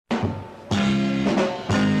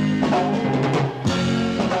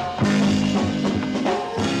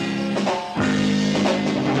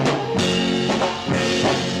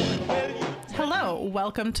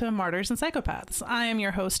welcome to Martyrs and Psychopaths. I am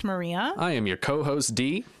your host, Maria. I am your co-host,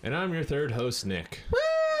 Dee. And I'm your third host, Nick.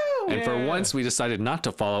 Woo! And for once, we decided not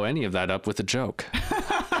to follow any of that up with a joke.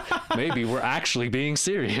 Maybe we're actually being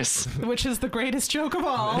serious. Which is the greatest joke of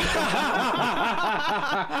all.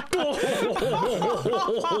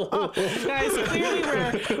 Guys,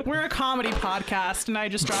 clearly we're a comedy podcast, and I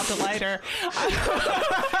just dropped a lighter.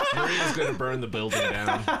 Maria's going to burn the building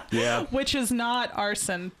down. Yeah. Which is not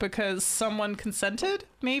arson, because someone consented,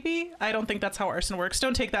 maybe? I don't think that's how arson works.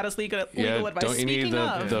 Don't take that as legal advice. Don't you need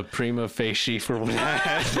the prima facie for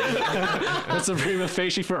That's a prima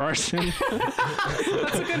facie for arson.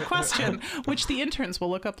 That's a good question, which the interns will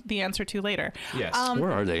look up the answer to later. Yes.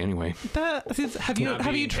 Where are they anyway? Have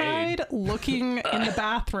you tried looking in the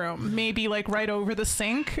bathroom, maybe like right over the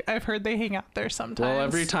sink? I've heard they hang out there sometimes. Well,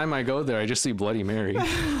 every time I go there, I just see Bloody Mary.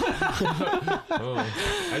 Oh,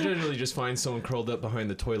 I generally just find someone curled up behind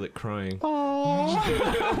the toilet crying. Oh,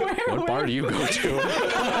 What bar do you go to?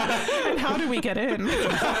 and how do we get in?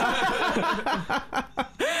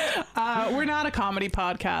 We're not a comedy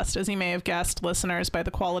podcast, as you may have guessed, listeners, by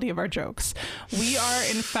the quality of our jokes. We are,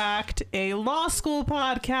 in fact, a law school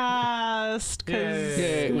podcast.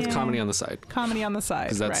 Yay, with comedy on the side. Comedy on the side,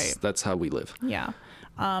 Because that's how we live. Yeah.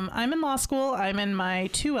 I'm in law school. I'm in my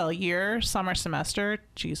 2L year, summer semester.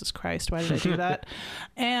 Jesus Christ, why did I do that?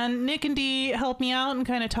 And Nick and Dee help me out and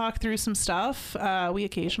kind of talk through some stuff. We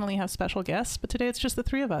occasionally have special guests, but today it's just the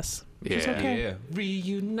three of us. Yeah. It's okay. Yeah.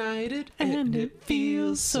 Reunited And it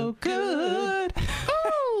feels so good.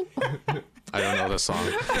 I don't know this song.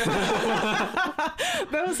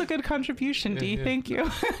 That was a good contribution, Dee. Yeah. Thank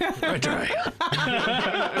you. I try.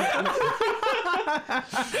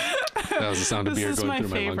 That was the sound of This beer is going my through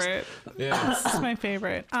my lungs. favorite. Yeah. This is my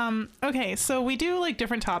favorite. Okay, so we do like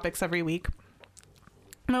different topics every week.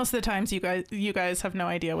 Most of the times, you guys have no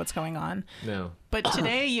idea what's going on, No. but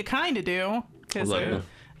today you kind of do, because Hello.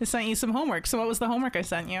 I sent you some homework. So what was the homework I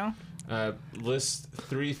sent you? List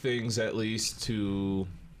 3 things at least to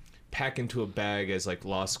pack into a bag as like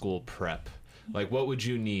law school prep. Like, what would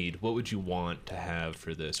you need? What would you want to have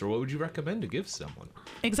for this? Or what would you recommend to give someone?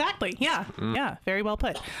 Exactly. Yeah. Yeah. Very well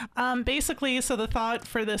put. Basically, so the thought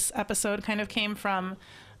for this episode kind of came from,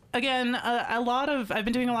 again, I've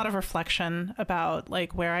been doing a lot of reflection about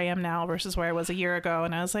like where I am now versus where I was a year ago.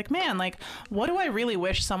 And I was like, man, like, what do I really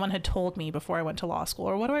wish someone had told me before I went to law school?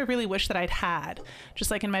 Or what do I really wish that I'd had, just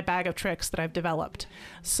like in my bag of tricks that I've developed?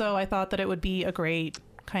 So I thought that it would be a great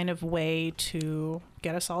kind of way to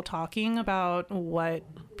get us all talking about what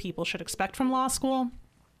people should expect from law school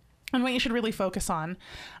and what you should really focus on,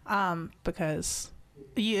 because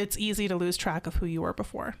it's easy to lose track of who you were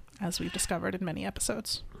before, as we've discovered in many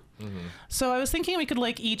episodes. Mm-hmm. So I was thinking we could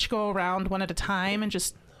like each go around one at a time and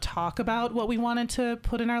just talk about what we wanted to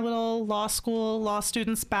put in our little law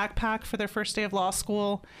students' backpack for their first day of law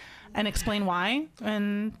school, and explain why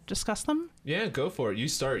and discuss them. Yeah, go for it. You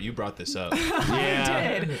start. You brought this up.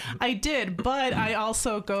 Yeah. I did, but I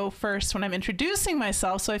also go first when I'm introducing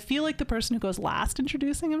myself, so I feel like the person who goes last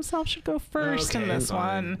introducing himself should go first in this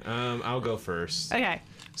fine. one. I'll go first. Okay.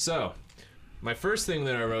 So, my first thing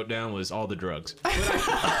that I wrote down was all the drugs. But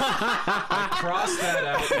I crossed that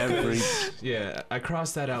out. I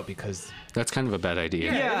crossed that out because That's kind of a bad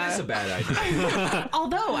idea. Yeah. it is a bad idea.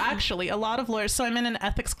 Although, actually, a lot of lawyers... So I'm in an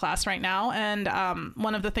ethics class right now, and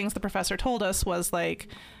one of the things the professor told us was, like,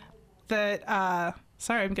 that...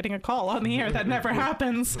 sorry, I'm getting a call on the air. That never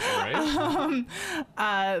happens. All right.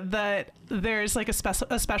 That there's, like, a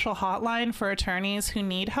special hotline for attorneys who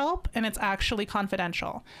need help, and it's actually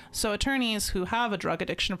confidential. So attorneys who have a drug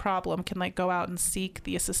addiction problem can, like, go out and seek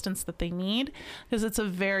the assistance that they need, because it's a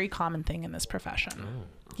very common thing in this profession. Oh.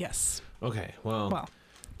 Yes. Okay, well,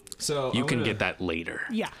 so You I'm can gonna- get that later.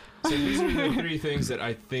 Yeah. So these are the 3 things that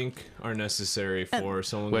I think are necessary for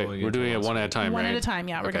someone Wait, going we're into doing law it one at a school. time, One right? at a time,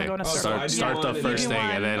 yeah. We're going to go in a Oh, circle. so I do Start one, the you first do thing,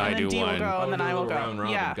 one, and then I do Dee will one. go, and Oh, then I will we'll go. round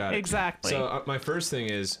robin, Yeah, got it. exactly. So my first thing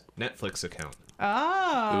is Netflix account.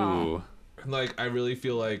 Oh. Ooh. Like, I really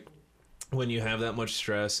feel like when you have that much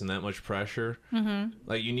stress and that much pressure,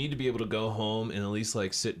 like, you need to be able to go home and at least,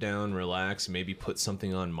 like, sit down, relax, maybe put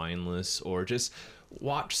something on mindless, or just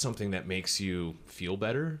watch something that makes you feel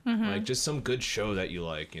better. Like, just some good show that you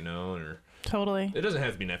like, you know, or... Totally. It doesn't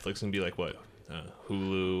have to be Netflix. It can be like what,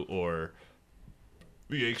 Hulu or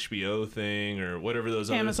the HBO thing or whatever those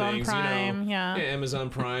Amazon other things. Prime, you know? yeah. Amazon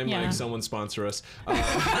Prime. Yeah. Like, someone sponsor us.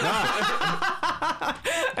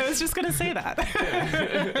 I was just gonna say that.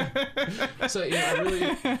 So yeah, I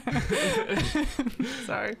really.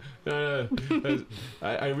 Sorry.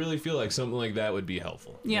 I really feel like something like that would be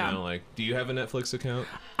helpful. Yeah. You know, like, do you have a Netflix account?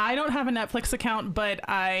 I don't have a Netflix account, but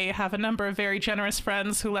I have a number of very generous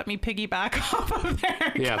friends who let me piggyback off of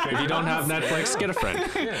their Yeah, if you don't have Netflix, get a friend.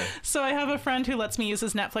 Yeah. So I have a friend who lets me use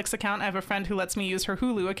his Netflix account. I have a friend who lets me use her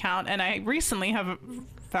Hulu account, and I recently have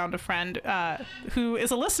found a friend who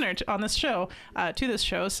is a listener to this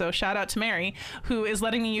show. So shout out to Mary, who is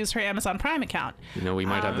letting me use her Amazon Prime account. You know, we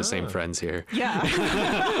might have the same friends here. Yeah,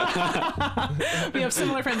 we have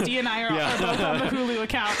similar friends. Dee and I are both on the Hulu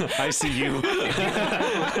account. I see you.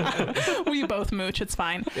 We both mooch. It's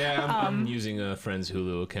fine. Yeah, I'm using a friend's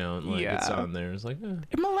Hulu account. Like, it's on there. It's like,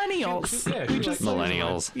 Millennials. we just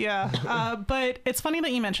Millennials. Yeah, but it's funny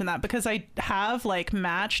that you mentioned that because I have like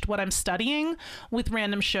matched what I'm studying with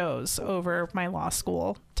random shows over my law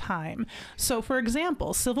school time. So, for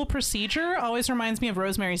example, civil procedure always reminds me of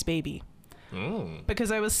Rosemary's Baby.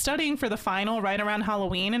 Because I was studying for the final right around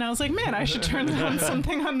Halloween, and I was like, man, I should turn on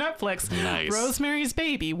something on Netflix. Nice. Rosemary's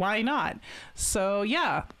Baby, why not? So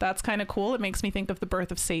yeah, that's kind of cool. It makes me think of the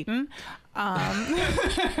birth of Satan.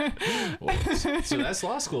 So that's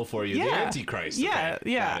law school for you, the Antichrist. Yeah,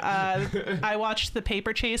 Okay. yeah. I watched The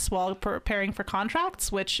Paper Chase while preparing for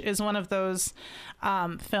contracts, which is one of those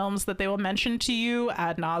films that they will mention to you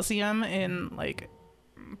ad nauseum in like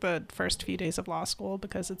the first few days of law school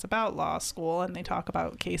because it's about law school and they talk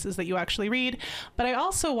about cases that you actually read. But I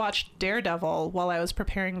also watched Daredevil while I was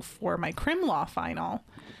preparing for my crim law final.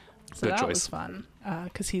 So Good that choice. was fun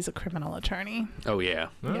because he's a criminal attorney. Oh, yeah.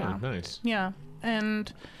 Oh, Yeah. nice. Yeah.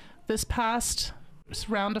 And this past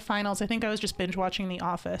round of finals, I think I was just binge watching The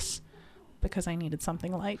Office because I needed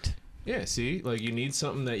something light. Yeah, see, like you need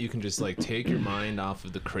something that you can just like take your mind off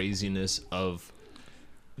of the craziness of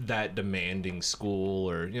that demanding school,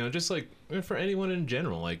 or you know, just like for anyone in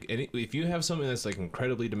general. Like if you have something that's like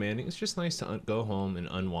incredibly demanding, it's just nice to go home and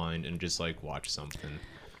unwind and just like watch something.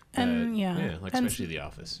 And like and especially The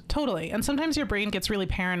Office. Totally. And sometimes your brain gets really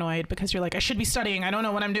paranoid because you're like, I should be studying. I don't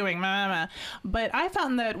know what I'm doing. But I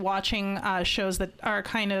found that watching shows that are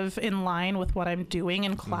kind of in line with what I'm doing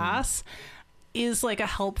in class is like a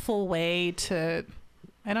helpful way to,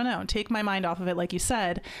 I don't know, take my mind off of it, like you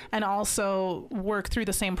said, and also work through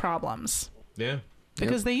the same problems. Yeah.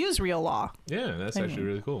 Because they use real law. Yeah, that's actually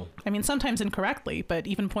really cool. I mean, sometimes incorrectly, but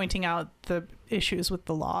even pointing out the issues with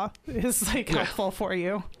the law is like helpful for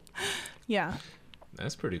you. Yeah.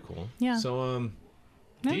 That's pretty cool. Yeah. So,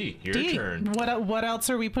 D, your turn. What else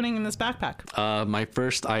are we putting in this backpack? My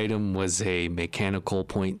first item was a mechanical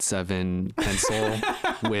 0.7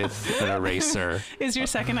 pencil with an eraser. Is your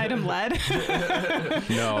second item lead?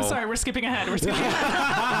 No. Oh, sorry, we're skipping ahead.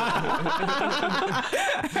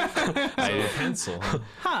 A pencil,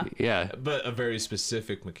 huh? Yeah. But a very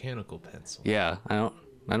specific mechanical pencil. Yeah.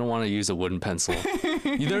 I don't want to use a wooden pencil.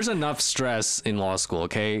 There's enough stress in law school,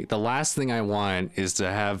 okay? The last thing I want is to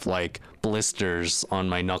have like blisters on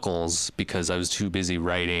my knuckles because I was too busy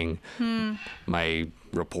writing my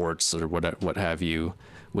reports or what have you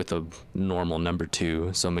with a normal number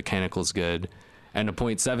 2. So mechanical's good. And a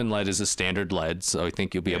 0.7 lead is a standard lead, so I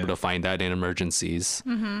think you'll be able to find that in emergencies,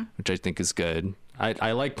 which I think is good.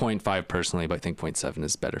 I like 0.5 personally, but I think 0.7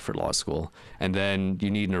 is better for law school. And then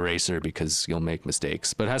you need an eraser because you'll make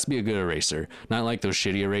mistakes, but it has to be a good eraser, not like those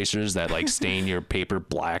shitty erasers that like stain your paper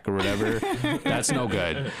black or whatever. That's no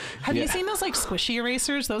good. Have you seen those like squishy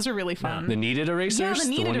erasers? Those are really fun. The kneaded erasers, Yeah, the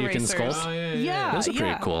kneaded one erasers. you can sculpt. Oh, yeah. Yeah, Those are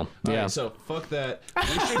pretty cool. All Yeah. right, so fuck that.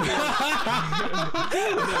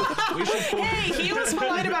 We should Hey, he was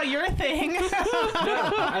polite about your thing.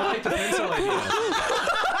 I like the pencil idea.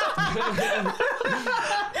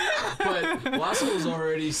 But law schools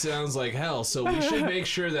already sounds like hell, so we should make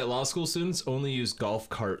sure that law school students only use golf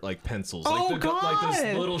cart like pencils, like Oh, like those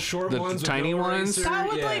God. little short The ones, with tiny no ones? eraser. That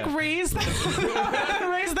would Yeah. like raise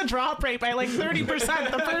the drop rate by like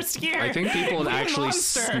 30% the first year. I think people would What a actually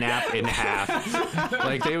monster. snap in half.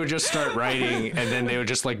 Like they would just start writing and then they would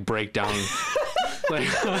just like break down. Like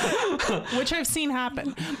Which I've seen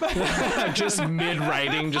happen. just mid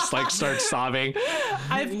writing, just like start sobbing.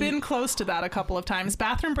 I've been close to that a couple of times.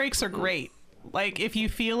 Bathroom breaks are great. Like if you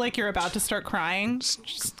feel like you're about to start crying,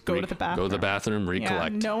 just go to the bathroom. Go to the bathroom, Yeah,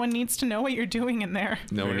 recollect. no one needs to know what you're doing in there.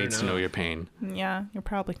 No one Fair needs to enough. know your pain. Yeah, you're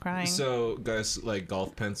probably crying. So, guys, like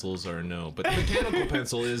golf pencils are no, but the mechanical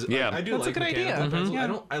pencil is. Yeah. I do That's a like good idea. mechanical pencils.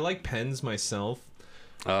 Yeah. I like pens myself.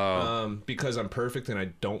 because I'm perfect and I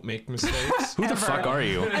don't make mistakes. Who the fuck are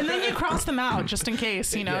you? And then you cross them out just in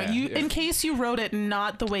case, you know. Yeah. In case you wrote it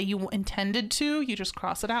not the way you intended to, you just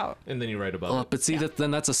cross it out. And then you write about Well, it. but see,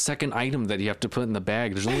 then that's a second item that you have to put in the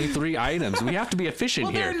bag. There's only 3 items. We have to be efficient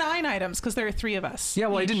Well, there here. are 9 items because there are 3 of us. Yeah,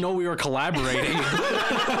 well, I didn't know we were collaborating. This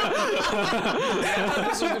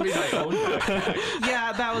was gonna be my own backpack.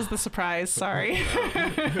 Yeah, that was the surprise. Sorry.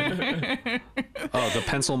 Oh, the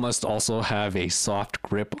pencil must also have a soft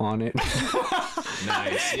grip on it.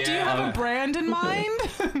 Nice. Yeah. Do you have a brand in mind?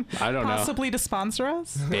 I don't know. Possibly to sponsor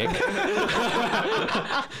us? Bic.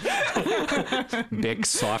 Bic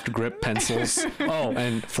soft grip pencils. Oh,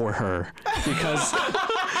 and for her. Because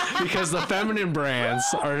the feminine brands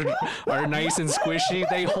are nice and squishy.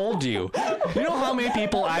 They hold you. You know how many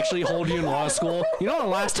people actually hold you in law school? You know the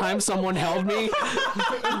last time someone held me?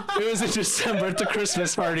 It was in December at the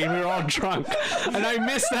Christmas party and we were all drunk. And I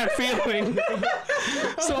miss that feeling.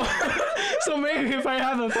 So maybe if I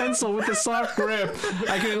have a pencil with a soft grip,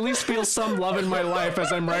 I can at least feel some love in my life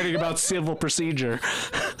as I'm writing about civil procedure.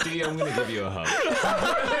 D, I'm gonna give you a hug.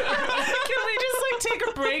 Can we just like take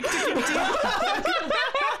a break to give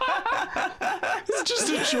It's just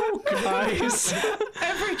a joke, guys.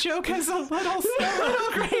 Every joke has a little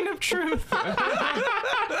grain of truth. And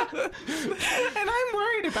I'm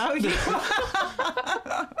worried about you.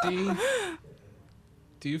 D,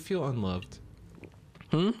 do you feel unloved?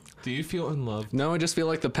 Do you feel unloved? No, I just feel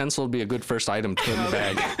like the pencil would be a good first item to put in the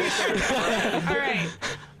bag. All right.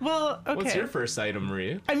 Well, okay. What's your first item,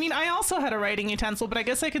 Maria? I mean, I also had a writing utensil, but I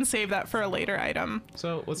guess I can save that for a later item.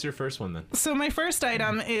 So, what's your first one then? So my first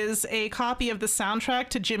item is a copy of the soundtrack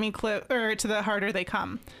to to The Harder They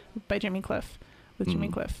Come by Jimmy Cliff. With Jimmy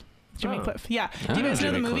Cliff. Jimmy Oh. Cliff. Yeah. Do you guys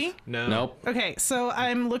know the Jimmy movie? Cliff. No. Nope. Okay, so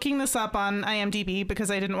I'm looking this up on IMDb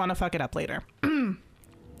because I didn't want to fuck it up later.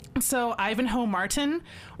 So Ivanhoe Martin,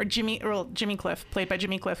 or Jimmy Cliff, played by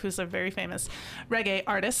Jimmy Cliff, who's a very famous reggae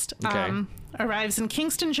artist, Okay. arrives in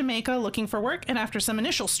Kingston, Jamaica, looking for work, and after some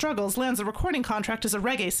initial struggles, lands a recording contract as a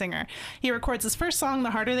reggae singer. He records his first song,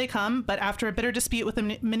 "The Harder They Come," but after a bitter dispute with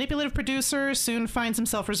a manipulative producer, soon finds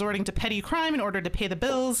himself resorting to petty crime in order to pay the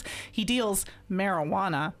bills. He deals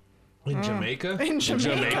marijuana. In Jamaica? In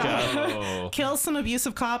Jamaica. Oh. Kills some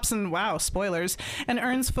abusive cops and, wow, spoilers, and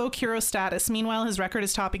earns folk hero status. Meanwhile, his record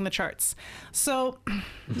is topping the charts. So,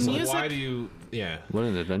 So music... why do you... Yeah. What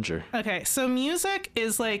an adventure. Okay, so music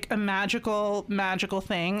is like a magical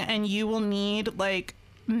thing, and you will need like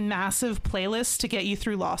massive playlists to get you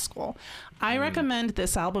through law school. I recommend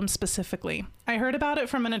this album specifically. I heard about it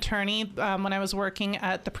from an attorney when I was working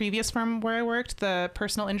at the previous firm where I worked, the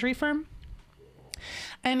personal injury firm.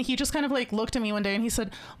 And he just kind of like looked at me one day and he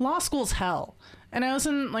said, "Law school's hell." And I was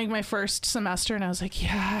in like my first semester and I was like,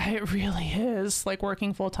 yeah, it really is, like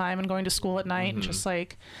working full time and going to school at night and just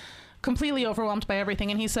like completely overwhelmed by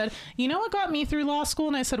everything. And he said, "You know what got me through law school?"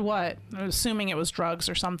 And I said, "What?" I was assuming it was drugs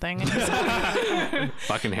or something. And he said,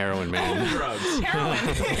 Fucking heroin, man. Drugs. "Heroin."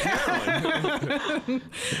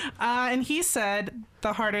 And he said,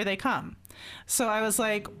 "The harder they come." So I was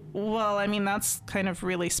like, well, I mean, that's kind of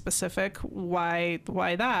really specific. Why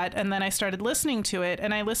that? And then I started listening to it,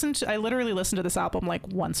 and I literally listen to this album like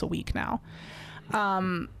once a week now.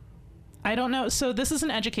 I don't know. So this is an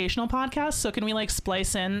educational podcast. So can we like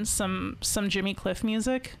splice in some Jimmy Cliff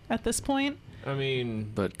music at this point? I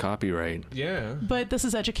mean, But copyright. yeah. But this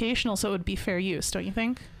is educational, so it would be fair use, don't you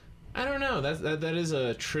think? I don't know. That is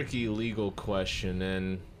a tricky legal question.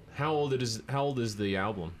 And how old is the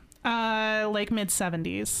album? Like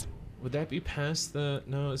mid-70s. Would that be past the...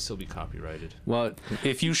 No, it'd still be copyrighted. Well,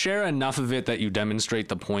 if you share enough of it that you demonstrate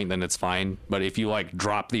the point, then it's fine. But if you like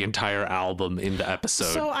drop the entire album in the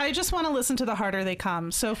episode, So I just want to listen to The Harder They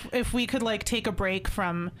Come. So if we could like take a break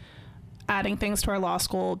from adding things to our law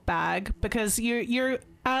school bag, because you're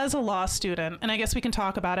as a law student, and I guess we can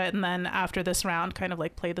talk about it, and then after this round kind of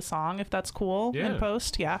like play the song if that's cool in Yeah.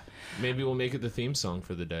 post. Yeah. Maybe we'll make it the theme song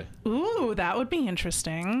for the day. Ooh, that would be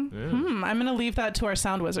interesting. Yeah. I'm gonna leave that to our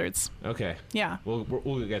sound wizards. Okay. Yeah. We'll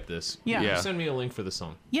get this. Yeah. Yeah. Send me a link for the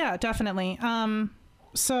song. Yeah, definitely.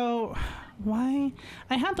 So why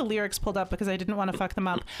I had the lyrics pulled up because I didn't want to fuck them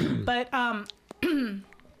up. But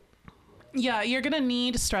yeah, you're going to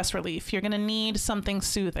need stress relief. You're going to need something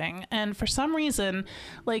soothing. And for some reason,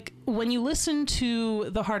 like when you listen to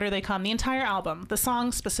The Harder They Come, the entire album, the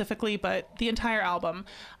song specifically, but the entire album,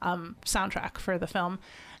 soundtrack for the film,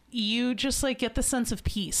 you just like get the sense of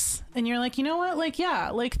peace. And you're like, you know what? Like, yeah,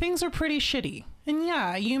 like things are pretty shitty. And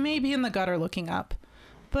yeah, you may be in the gutter looking up.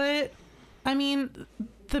 But I mean,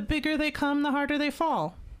 the bigger they come, the harder they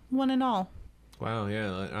fall. One and all. Wow,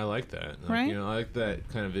 yeah, I like that. Like, Right? You know, I like that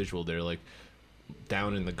kind of visual there. Like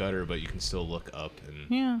down in the gutter, but you can still look up and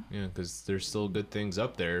Yeah. because there's still good things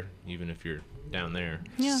up there, even if you're down there.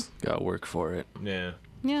 Yeah. Gotta work for it. Yeah.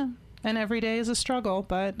 Yeah. And every day is a struggle,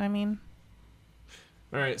 but I mean,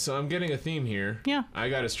 All right, so I'm getting a theme here. Yeah. I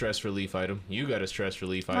got a stress relief item. You got a stress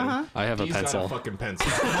relief item. Uh-huh. I have a He's pencil. got a fucking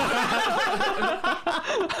pencil.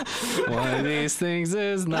 One of these things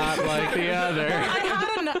is not like the other.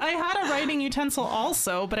 I had a writing utensil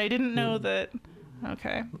also, but I didn't know that.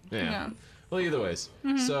 Okay. Yeah. Well, either ways.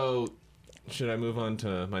 So, should I move on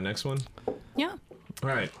to my next one? Yeah. All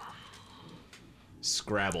right.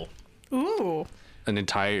 Scrabble. Ooh. The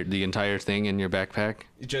entire thing in your backpack.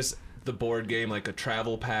 Just the board game, like a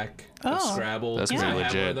travel pack of Oh. Scrabble. That's I pretty have one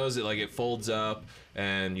legit. of those that it folds up,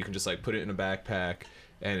 and you can just put it in a backpack,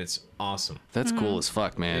 and it's awesome. That's cool as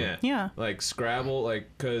fuck, man. Yeah. Yeah. Like Scrabble,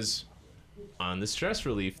 because on the stress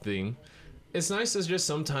relief thing, it's nice to just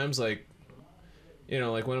sometimes one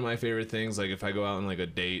of my favorite things, if I go out on a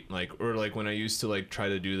date, or when I used to try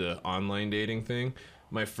to do the online dating thing,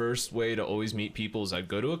 my first way to always meet people is I'd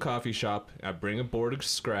go to a coffee shop, I'd bring a board of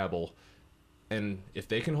Scrabble, and if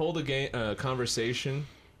they can hold a conversation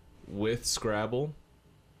with Scrabble,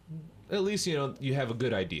 at least you have a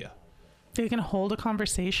good idea. You can hold a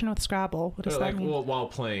conversation with Scrabble. What does that mean? While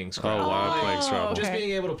playing Scrabble. Oh, while playing Scrabble. Just okay.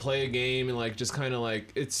 being able to play a game and just kind of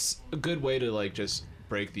it's a good way to just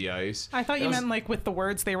break the ice. I thought you That was- meant with the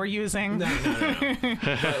words they were using, No.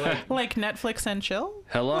 But, like Netflix and chill.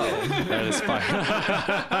 Hello. That is fine.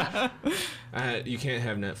 you can't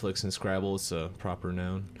have Netflix and Scrabble. It's a proper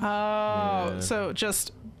noun. Oh, Yeah. so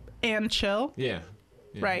just and chill. Yeah.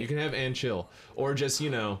 Right. You can have and chill, or just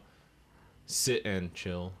sit and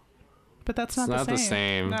chill. But that's It's not, not the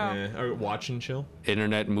same. No. Yeah. Or watch and chill.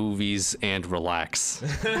 Internet, movies, and relax.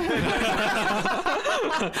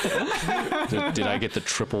 did I get the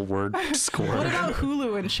triple word What score? about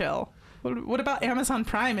Hulu and chill? What about Amazon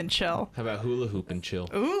Prime and chill? How about hula hoop and chill?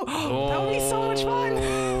 Ooh, that would be so much fun.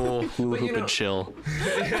 Oh, hula But, hoop and chill.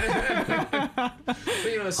 But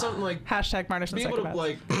it's something like Hashtag Martian be able to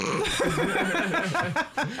Psychopaths.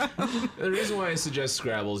 The reason why I suggest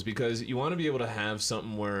Scrabble is because you want to be able to have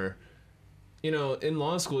something where in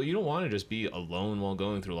law school you don't want to just be alone while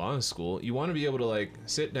going through law school. You want to be able to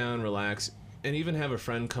sit down, relax, and even have a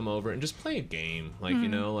friend come over and just play a game.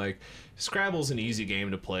 Scrabble's an easy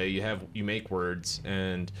game to play. You make words,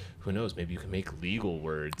 and who knows, maybe you can make legal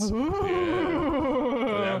words. Yeah.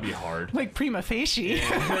 But that would be hard. Like prima facie.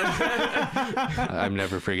 I'm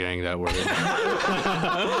never forgetting that word.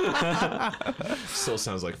 Still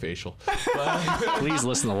sounds like facial. Please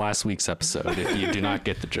listen to last week's episode if you do not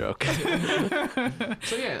get the joke.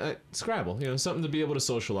 So yeah, Scrabble, something to be able to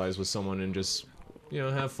socialize with someone and just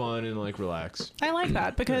have fun and relax. I like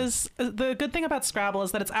that because the good thing about Scrabble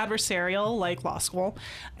is that it's adversarial, like law school,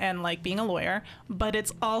 and like being a lawyer, but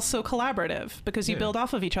it's also collaborative because you Yeah. build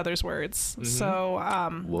off of each other's words. So I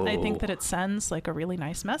Whoa. think that it sends a really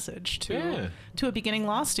nice message Yeah. to a beginning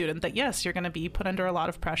law student that yes, you're going to be put under a lot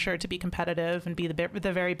of pressure to be competitive and be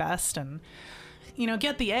the very best and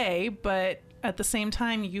get the A, but at the same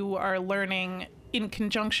time you are learning in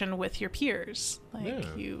conjunction with your peers. Yeah.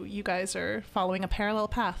 You guys are following a parallel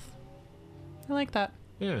path. I like that.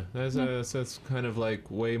 Yeah, that's kind of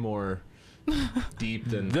way more deep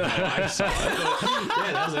than I saw it.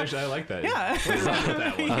 Yeah, that was actually, I like that. Yeah. Way wrong with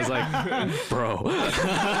that one. I was like, bro.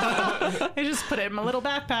 I just put it in my little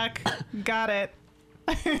backpack. Got it.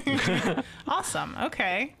 Awesome.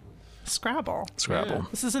 Okay. Scrabble. Scrabble.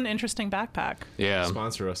 This is an interesting backpack. Yeah.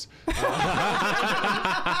 Sponsor us.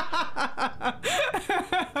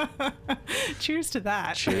 Cheers to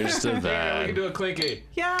that. Cheers to Yeah, we that. can do a clinky.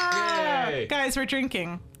 Yeah. Yay. Guys, we're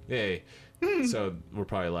drinking. Yay. So we're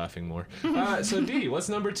probably laughing more. So D, what's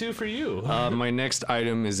number 2 for you? My next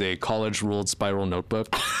item is a college-ruled spiral notebook.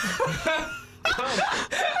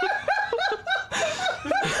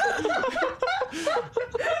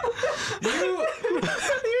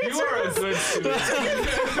 You are a good student.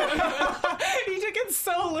 You took it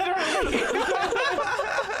so literally.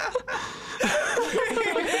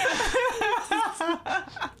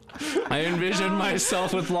 I envisioned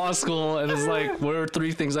myself with law school, and it's like, what are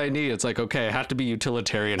 3 things I need? It's like, okay, I have to be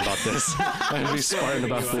utilitarian about this. I have to be smart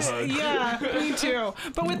about this. Yeah, me too.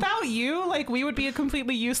 But without you, we would be a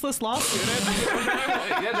completely useless law student.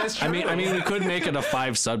 Yeah, that's true. I mean, we could make it a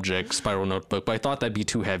 5-subject spiral notebook, but I thought that'd be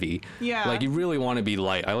too heavy. Yeah. You really want to be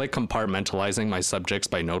light. I like compartmentalizing my subjects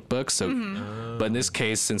by notebooks. So, but in this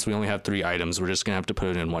case, since we only have 3 items, we're just gonna have to put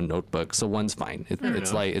it in one notebook. So one's fine. It's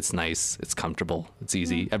enough. light. It's nice. It's comfortable. It's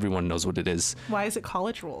easy. Everyone knows what it is. Why is it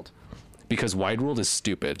college ruled? because wide ruled is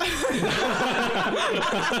stupid. Tell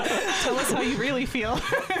us how you really feel.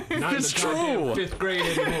 Not It's in the goddamn true. 5th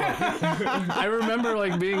grade anymore. I remember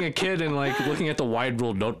like being a kid and like looking at the wide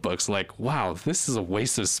ruled notebooks, like, wow, this is a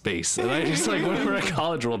waste of space. And I just like went for a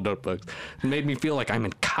college ruled notebook. It made me feel like I'm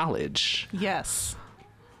in college, Yes.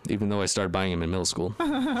 even though I started buying them in middle school.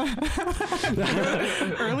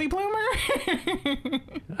 Early bloomer.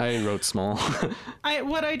 I wrote small.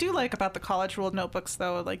 What I do like about the college ruled notebooks,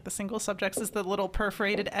 though, like the single subjects, is the little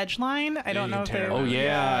perforated edge line. I don't you know can if tear they. it Oh out.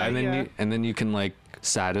 yeah, and then yeah. you can like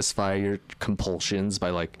satisfy your compulsions by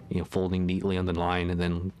like folding neatly on the line and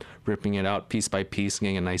then ripping it out piece by piece,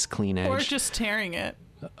 getting a nice clean edge. Or just tearing it.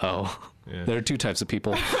 Oh, Yeah. there are two types of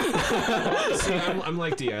people. See, I'm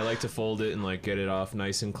like D. I like to fold it and like get it off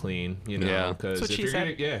nice and clean. You know, Yeah. because That's what if she you're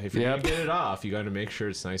said. gonna, if you're Yep. gonna get it off, you got to make sure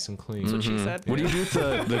it's nice and clean. That's what she said. What do you do with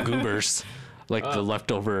the goobers, like the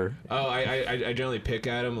leftover? Oh, I generally pick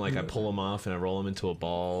at them, like I pull them off and I roll them into a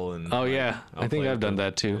ball. And Oh yeah, I'll I think play I've with done them.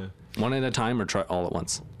 that too. One at a time or try all at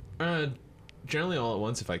once. Generally all at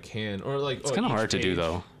once if I can, or like It's kind of hard to do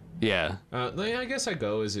though. Yeah. Yeah, I guess I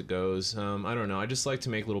go as it goes. I don't know. I just like to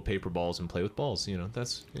make little paper balls and play with balls. You know,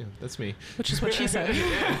 that's me. Which is what she said.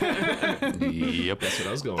 Yep. That's what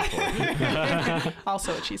I was going for.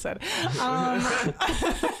 Also what she said.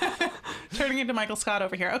 Turning into Michael Scott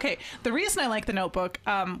over here. Okay, the reason I like the notebook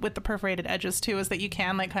with the perforated edges too is that you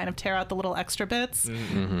can like kind of tear out the little extra bits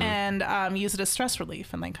and use it as stress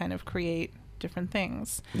relief and like kind of create different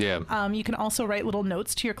things. Yeah. You can also write little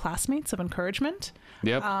notes to your classmates of encouragement.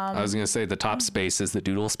 Yep. I was gonna say the top space is the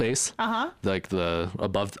doodle space. Like the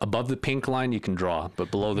above the pink line you can draw, but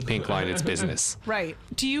below the pink line it's business. Right.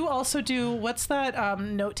 Do you also do what's that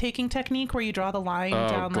note-taking technique where you draw the line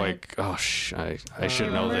down like I should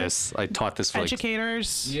know remember? this. I taught this for like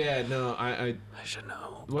educators? Yeah, no, I should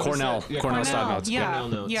know. what is Cornell. that? Yeah, Cornell style notes. Yeah, Cornell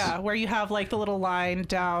notes. yeah, where you have like the little line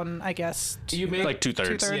down, I guess, you make Like 2/3.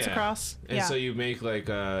 two-thirds Yeah. across. And yeah. so you make like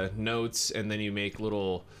notes, and then you make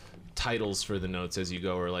little titles for the notes as you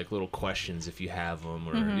go, or like little questions if you have them.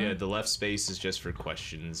 Or yeah, the left space is just for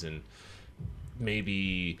questions and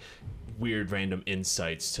maybe weird random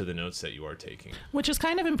insights to the notes that you are taking. Which is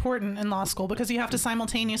kind of important in law school because you have to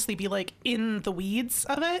simultaneously be like in the weeds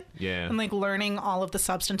of it. Yeah. And like learning all of the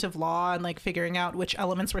substantive law and like figuring out which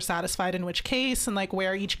elements were satisfied in which case and like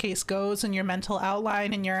where each case goes in your mental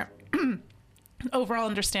outline and your overall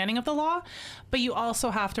understanding of the law. But you also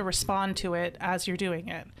have to respond to it as you're doing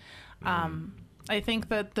it. I think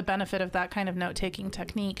that the benefit of that kind of note-taking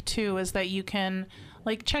technique too is that you can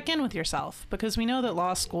like check in with yourself, because we know that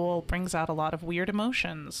law school brings out a lot of weird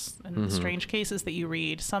emotions and strange cases that you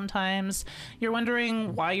read. Sometimes you're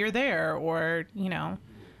wondering why you're there, or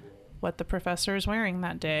what the professor is wearing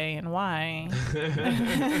that day and why. Hey, if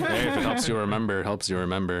it helps you remember, it helps you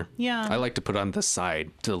remember. Yeah. I like to put on the side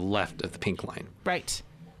to the left of the pink line. Right.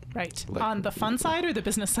 Like- On the fun side or the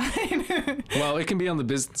business side? Well, it can be on the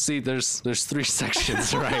business. See, there's 3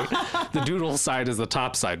 sections, right? The doodle side is the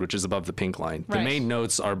top side, which is above the pink line. The Right. main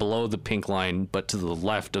notes are below the pink line, but to the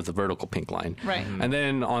left of the vertical pink line. Right. And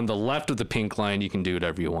then on the left of the pink line, you can do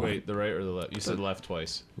whatever you want. Wait, the right or the left? You said left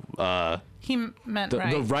twice. He meant The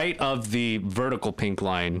right. the right of the vertical pink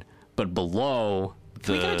line, but below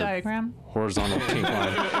Can we get a the diagram? horizontal pink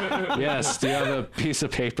line. Yes. Do you have a piece of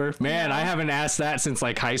paper? Man, I haven't asked that since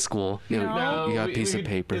like high school. You got a piece of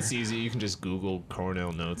paper. It's easy. You can just Google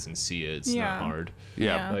Cornell notes and see it. It's Yeah. not hard.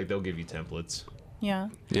 Yeah. Like they'll give you templates. Yeah.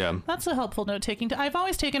 Yeah. That's a helpful note taking. I've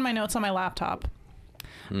always taken my notes on my laptop,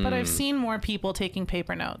 but I've seen more people taking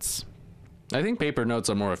paper notes. I think paper notes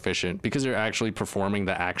are more efficient because you're actually performing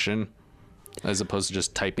the action as opposed to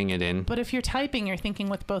just typing it in. But if you're typing, you're thinking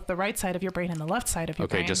with both the right side of your brain and the left side of your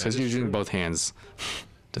Okay, brain. just That because you're is using true. both hands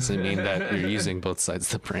doesn't mean that you're using both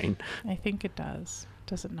sides of the brain. I think it does.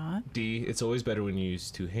 Does it not? D, it's always better when you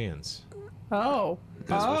use 2 hands. Oh.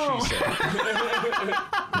 That's what she said.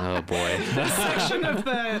 Oh boy. This section of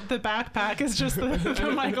the backpack is just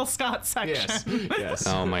the Michael Scott section. Yes. Yes.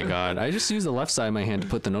 Oh my god. I just use the left side of my hand to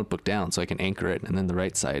put the notebook down so I can anchor it, and then the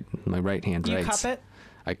right side, my right hand You writes. cup it?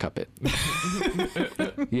 I cup it.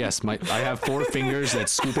 Yes, I have 4 fingers that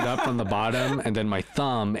scoop it up from the bottom, and then my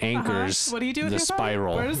thumb anchors What do you do with the your thumb?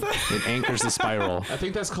 spiral. Where is that? It anchors the spiral. I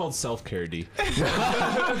think that's called self-care, D.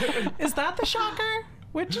 Is that the shocker?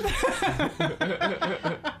 Which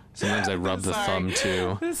Sometimes I rub the Sorry. thumb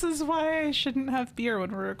too. This is why I shouldn't have beer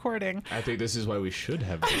when we're recording. I think this is why we should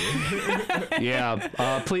have beer.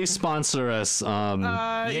 Yeah, please sponsor us.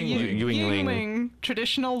 Yingling. Yingling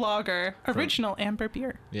traditional lager, original amber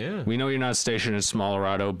beer. Yeah. We know you're not stationed in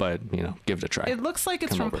Colorado, but give it a try. It looks like it's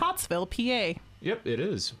Come from over. Pottsville, PA. Yep, it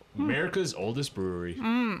is. America's oldest brewery.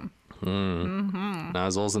 Not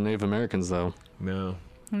as old as the Native Americans, though. No.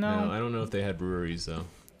 No. I don't know if they had breweries though.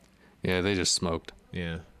 Yeah, they just smoked,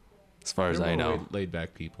 Yeah. as far as They're I more know. laid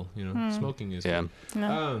back people. You know, smoking is. Yeah. No.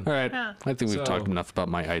 Um, All right. Yeah. I think we've So- talked enough about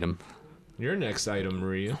my item. your next item,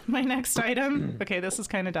 Maria. My next item. Okay, this is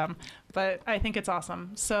kind of dumb, but I think it's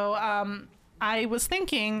awesome. So, I was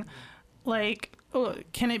thinking, like, oh,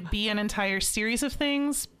 can it be an entire series of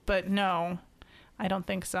things? But no, I don't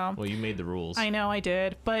think so. Well, you made the rules. I know I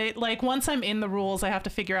did, but like once I'm in the rules, I have to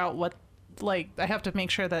figure out what. Like, I have to make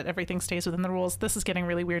sure that everything stays within the rules. This is getting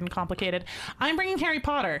really weird and complicated. I'm bringing Harry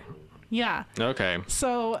Potter. Yeah. Okay.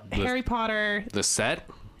 So Harry Potter. The set?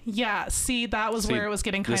 Yeah. See, that was See, where it was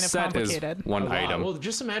getting the kind of set is complicated. one A lot. item. Well,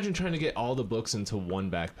 just imagine trying to get all the books into one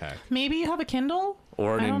backpack. Maybe you have a Kindle.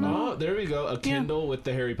 Or I don't an know. Oh, there we go. A Kindle with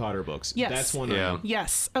the Harry Potter books. Yes. That's one Yeah. item.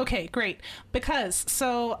 Yes. Okay, great. Because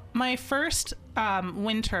so my first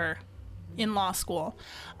winter in law school,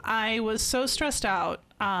 I was so stressed out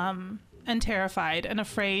and terrified and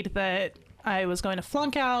afraid that I was going to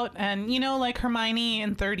flunk out. And, you know, like Hermione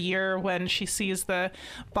in third year when she sees the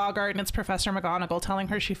Boggart and it's Professor McGonagall telling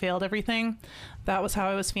her she failed everything. That was how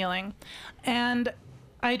I was feeling. And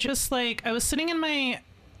I just like, I was sitting in my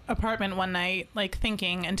apartment one night, like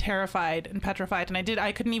thinking and terrified and petrified. And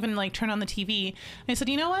I couldn't even like turn on the TV. And I said,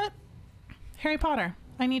 you know what? Harry Potter,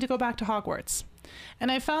 I need to go back to Hogwarts.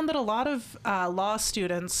 And I found that a lot of law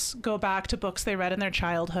students go back to books they read in their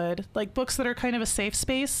childhood, like books that are kind of a safe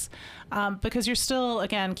space, because you're still,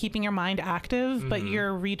 again, keeping your mind active, but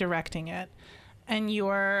you're redirecting it. And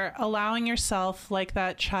you're allowing yourself like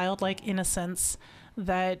that childlike innocence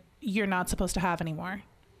that you're not supposed to have anymore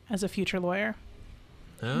as a future lawyer.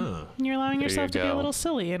 Oh. And you're allowing There you yourself to be a go. little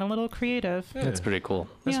silly and a little creative. Yeah. That's pretty cool.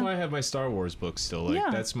 That's Yeah. why I have my Star Wars books still. Like Yeah.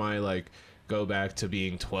 that's my like go back to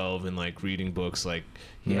being 12 and like reading books like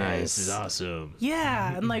yeah, Nice. this is awesome.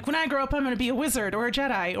 Yeah, and like when I grow up, I'm going to be a wizard or a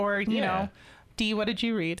Jedi or, you Yeah. know. Dee, what did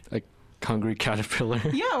you read? Like Hungry Caterpillar.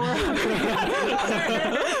 Yeah, we're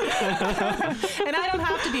and I don't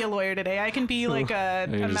have to be a lawyer today. I can be like a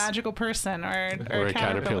You just- magical person or or a a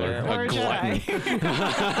caterpillar, caterpillar, or a a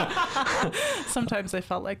Jedi. Sometimes I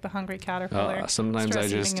felt like the hungry caterpillar. Sometimes I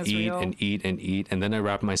Stress just eating is eat real. and eat and eat, and then I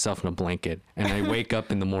wrap myself in a blanket, and I wake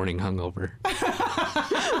up in the morning hungover. Do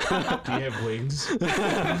you have wings?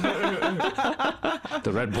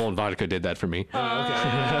 The Red Bull and vodka did that for me.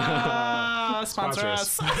 Sponsor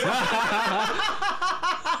us.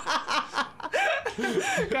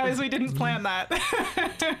 Guys, we didn't plan that.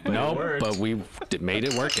 No, worked. but we made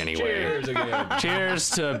it work anyway. Cheers again. Cheers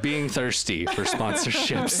to being thirsty for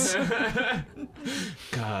sponsorships.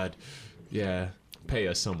 God. Yeah. Pay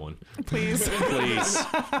us someone. Please. Please.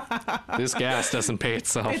 This gas doesn't pay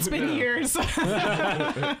itself. It's been years.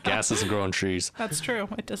 Gas doesn't grow on trees. That's true.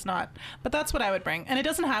 It does not. But that's what I would bring. And it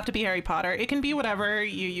doesn't have to be Harry Potter. It can be whatever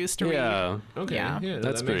you used to read. Yeah. Okay. Yeah. Yeah.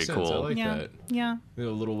 That's that makes pretty sense. I cool. like Yeah. that. Yeah. You know,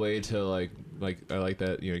 a little way to like I like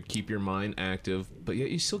that, you know, keep your mind active, but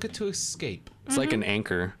yet you still get to escape. It's like an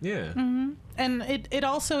anchor. Yeah. And it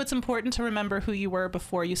also, it's important to remember who you were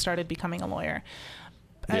before you started becoming a lawyer.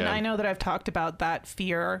 And Yeah. I know that I've talked about that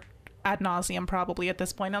fear ad nauseum probably at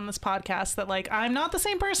this point on this podcast, that like I'm not the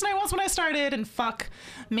same person I was when I started, and fuck,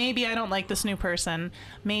 maybe I don't like this new person,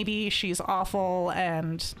 maybe she's awful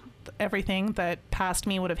and everything that past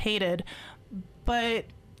me would have hated. But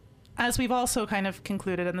as we've also kind of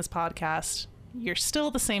concluded in this podcast, you're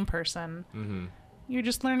still the same person. Mm-hmm. You're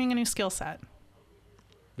just learning a new skill set.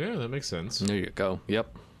 Yeah, that makes sense. There you go.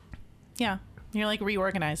 Yep. Yeah, you're like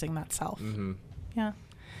reorganizing that self. Mm-hmm. Yeah.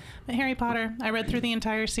 But Harry Potter, I read through the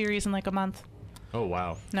entire series in like a month. Oh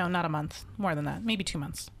wow. No, not a month. More than that. Maybe 2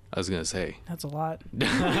 months. I was going to say. That's a lot.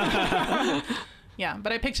 Yeah,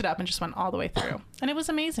 but I picked it up and just went all the way through. And it was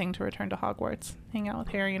amazing to return to Hogwarts, hang out with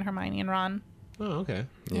Harry and Hermione and Ron. Oh, okay.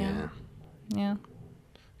 Yeah. Yeah.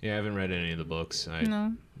 Yeah, I haven't read any of the books.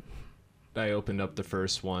 No. I opened up the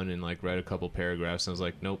first one and like read a couple paragraphs and I was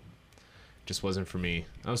like, nope. Just wasn't for me.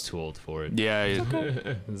 I was too old for it. Yeah.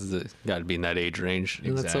 Got to be in that age range.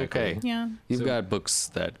 And that's Exactly. okay. Yeah. You've So- got books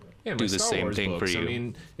that Yeah, do my the Star same Wars thing books, for you. I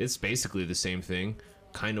mean, it's basically the same thing.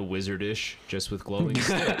 Kind of wizardish, just with glowing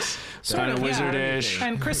sticks. Kind of yeah. wizardish.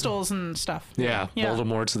 And crystals and stuff. Yeah. Yeah.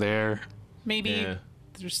 Voldemort's there. Maybe Yeah.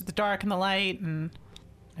 there's the dark and the light and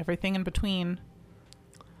everything in between.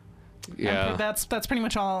 Yeah. And that's pretty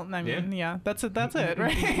much all. I mean, yeah, that's it,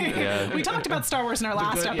 right? Yeah. We talked about Star Wars in our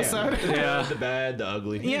last Good- episode. Yeah. Yeah. The bad, the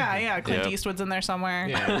ugly. Yeah, Clint Yep. Eastwood's in there somewhere,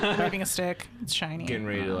 Yeah. waving a stick. It's shiny. Getting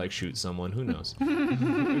ready to like shoot someone. Who knows?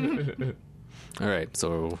 All right.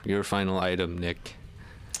 So your final item, Nick.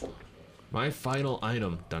 My final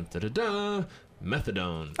item, dun da da da,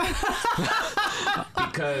 methadone.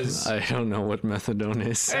 Because I don't know what methadone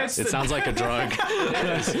is. It sounds like a drug.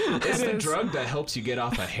 it's the drug that helps you get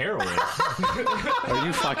off of heroin. Are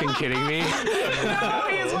you fucking kidding me? No,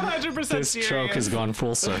 he is 100% This serious. joke has gone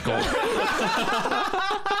full circle.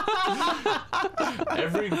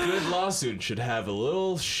 Every good lawsuit should have a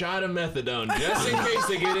little shot of methadone just in case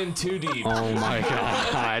they get in too deep. Oh my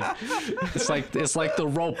god. It's like the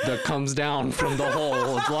rope that comes down from the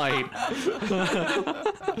hole of light.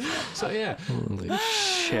 So yeah, Holy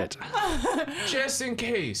shit. just in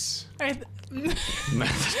case.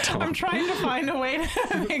 Methadone. I'm trying to find a way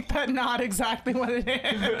to make that not exactly what it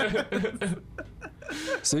is.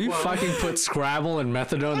 So you fucking put Scrabble and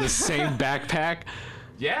methadone in the same backpack?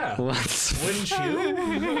 Yeah. Let's... Wouldn't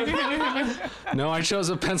you? No, I chose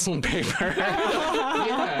a pencil and paper.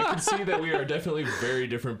 Yeah, I can see that we are definitely very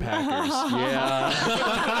different packers.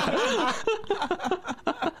 Yeah.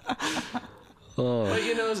 But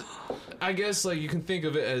you know, I guess like you can think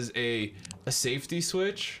of it as a safety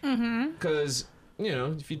switch. Because you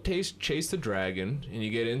know, if you chase the dragon and you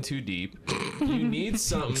get in too deep, you need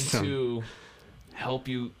something to help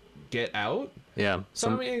you get out. Yeah. So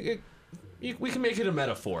I mean, we can make it a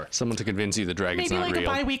metaphor. Someone to convince you the dragon's Maybe not like real.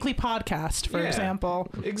 a bi-weekly podcast, for Yeah. example.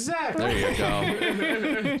 Exactly. There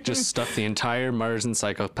you go. Just stuff the entire Mars and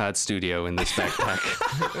Psychopath studio in this backpack.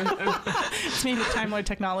 It's made with Time Lord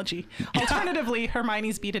technology. Alternatively,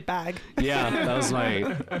 Hermione's beaded bag. Yeah, that was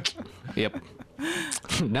my... Yep.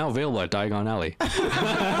 Now available at Diagon Alley.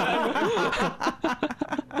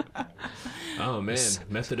 Oh man,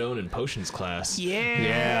 methadone and potions class.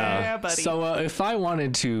 Yeah, buddy. So if I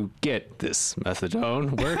wanted to get this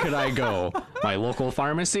methadone, where could I go? My local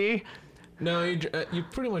pharmacy? No, you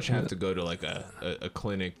pretty much have to go to like a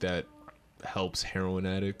clinic that helps heroin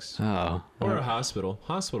addicts. Oh. Or a hospital.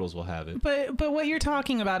 Hospitals will have it. But what you're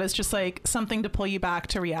talking about is just like something to pull you back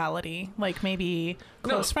to reality, like maybe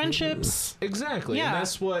close friendships. Exactly. Yeah. And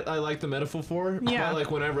that's what I like the metaphor for. Yeah. But like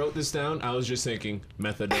when I wrote this down, I was just thinking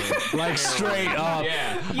methadone. Like straight up.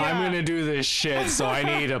 Yeah. Yeah. I'm gonna do this shit, so I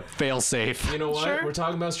need a failsafe. You know what? Sure. We're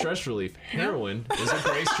talking about stress relief. Heroin is a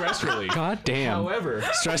great stress relief. God damn. However,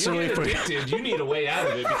 Stress you relief get for- addicted, you need a way out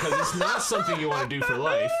of it because it's not something you want to do for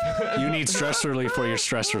life. You need stress relief for your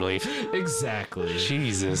stress relief. Exactly.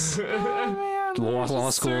 Jesus. Oh, man. Law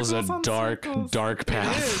Just school is a circles on dark, circles. dark It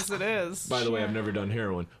path. is. It is. By the way, I've never done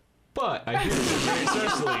heroin, but I do need great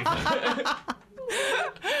stress relief.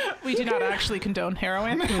 We do not actually condone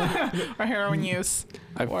heroin or heroin use.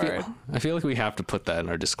 Word. I feel like we have to put that in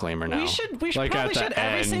our disclaimer now. We should like probably at the should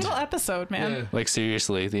every end. single episode, man. Yeah. Like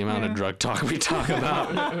seriously, the amount of drug talk we talk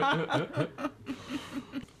about.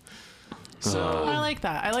 So I like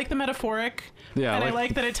that. I like the metaphoric. Yeah, And I like-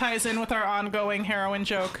 like that it ties in with our ongoing heroin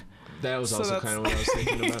joke. that was So also that's- kind of what I was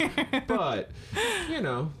thinking about. But, you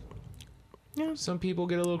know, Yeah. some people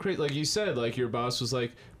get a little crazy. Like you said, like your boss was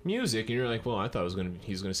like, music, and you're like, well, I thought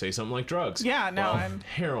he's gonna say something like drugs. Yeah, no, Well, I'm-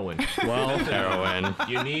 heroin. Well, heroin.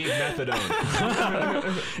 You need methadone.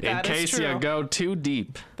 In That is case true. you go too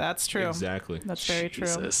deep. That's true. Exactly. That's very true.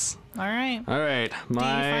 Jesus. All right. All right, The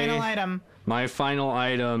final item. my final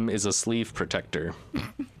item is a sleeve protector.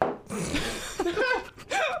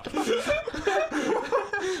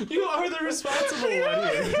 You are the responsible one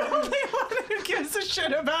here. The only one who gives a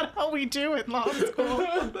shit about how we do in law school. We would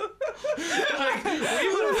have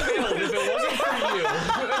failed if it wasn't for you.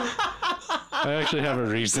 I actually have a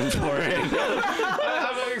reason for it.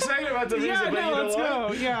 I'm excited about the reason, Yeah, but no, you know let's what?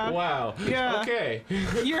 go. Yeah. Wow. Yeah. Okay.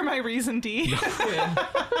 You're my reason, D.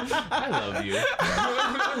 I love you.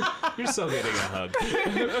 You're still getting a hug.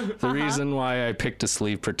 The reason why I picked a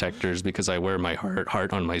sleeve protector is because I wear my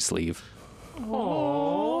heart on my sleeve.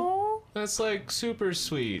 Oh. That's like super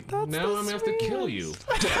sweet. That's now the I'm gonna have to kill you.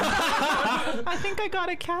 I think I got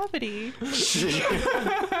a cavity.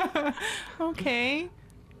 Okay.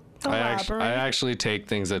 I Elaborate. actually take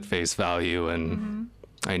things at face value, and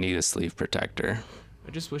I need a sleeve protector.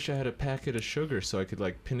 I just wish I had a packet of sugar so I could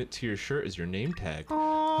like pin it to your shirt as your name tag.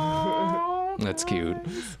 Aw, That's cute.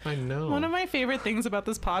 I know. One of my favorite things about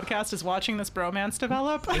this podcast is watching this bromance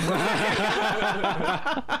develop.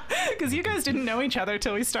 Because you guys didn't know each other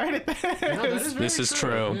till we started this. No, that is very This is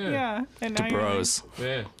true. Yeah. Yeah. And To now you're bros.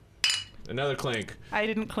 Yeah. Another clink. I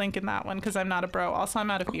didn't clink in that one because I'm not a bro. Also, I'm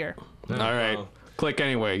out of beer. Oh, All right. wow. Click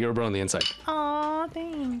anyway. You're a bro on the inside. Aw,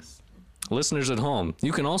 thanks. Listeners at home,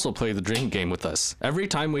 you can also play the drinking game with us. Every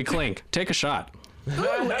time we clink, take a shot.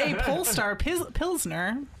 Ooh, a Polestar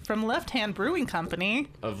Pilsner from Left Hand Brewing Company.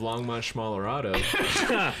 Of Longmont, Colorado.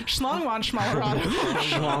 Schlongwon,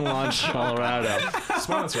 Colorado. Long Launch, Colorado.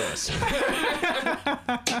 Sponsor us.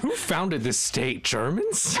 Who founded this state?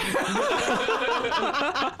 Germans?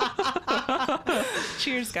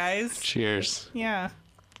 Cheers, guys. Cheers. Yeah.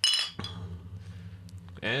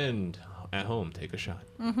 And at home, take a shot.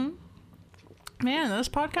 Man, this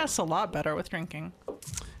podcast's a lot better with drinking.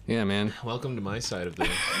 Yeah, man. Welcome to my side of the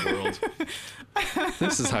world.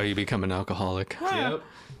 This is how you become an alcoholic. Yep.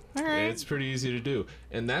 All right. It's pretty easy to do.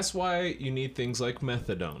 And that's why you need things like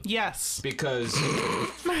methadone. Yes. Because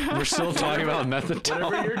We're still talking about methadone.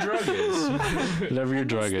 whatever your drug is, Whatever your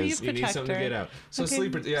drug is. Sleep you need something to protector. get out. So Okay,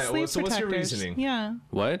 sleep so what's your protectors. reasoning? Yeah.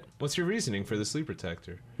 What? What's your reasoning for the sleep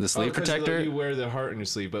protector? The sleep 'cause, protector? You wear the heart in your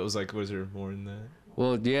sleep, but it was like, was there more than that?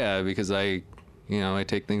 Well, yeah, because I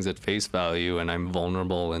take things at face value and I'm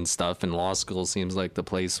vulnerable and stuff. And law school seems like the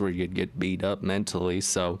place where you'd get beat up mentally.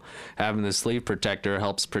 So having the sleep protector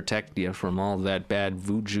helps protect you from all that bad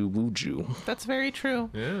voodoo. That's very true.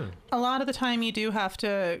 Yeah. A lot of the time you do have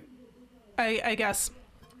to, I guess,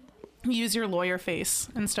 use your lawyer face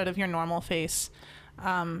instead of your normal face.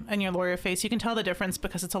 And your lawyer face, you can tell the difference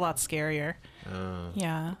because it's a lot scarier.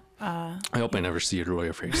 Yeah. I hope I never see your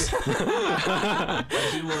lawyer face. I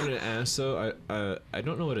do want to ask though. I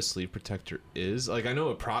don't know what a sleep protector is. Like I know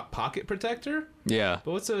a pocket protector, Yeah.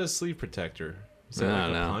 but what's a sleep protector? Is that I like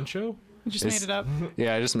don't a know. poncho? You just It's- made it up.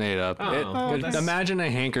 Yeah, I just made it up. Oh, that's- Imagine a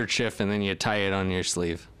handkerchief and then you tie it on your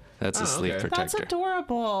sleeve. That's a Oh, sleep okay. That's protector.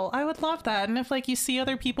 adorable. I would love that. And if like you see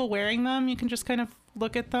other people wearing them, you can just kind of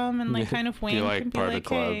look at them and like kind of wink like and be part of the like,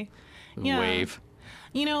 club. hey. Yeah. Wave.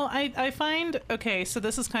 You know, I find, okay, so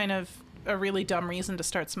this is kind of a really dumb reason to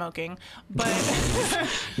start smoking, but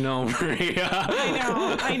No, Maria.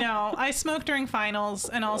 I know. I smoked during finals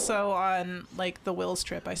and also on like the Wills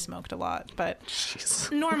trip I smoked a lot, but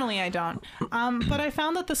Jeez. normally I don't. But I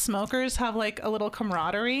found that the smokers have like a little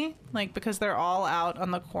camaraderie, like because they're all out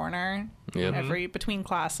on the corner Yep. between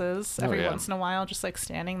classes every yeah. once in a while, just like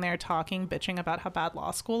standing there talking, bitching about how bad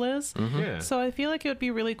law school is. Yeah. So I feel like it would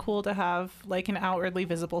be really cool to have like an outwardly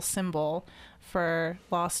visible symbol for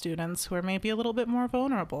law students who are maybe a little bit more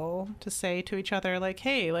vulnerable to say to each other like,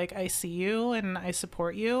 hey, like I see you and I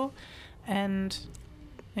support you. And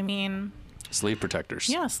I mean, Sleep protectors.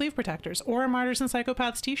 yeah, sleeve protectors or a Martyrs and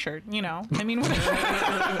Psychopaths t-shirt, you know. I mean,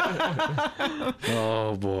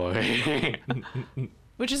 Oh boy.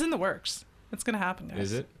 which is in the works. It's going to happen, guys.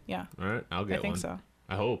 Is it? Yeah. All right, I'll get I think one. so.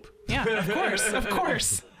 I hope. Yeah, of course. Of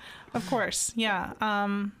course. Of course. Yeah.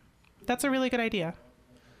 That's a really good idea.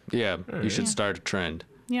 Yeah, you should Yeah. start a trend.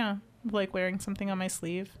 Yeah. Like wearing something on my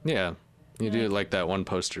sleeve. Yeah. You do like that one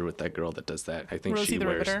poster with that girl that does that. I think Rosie she the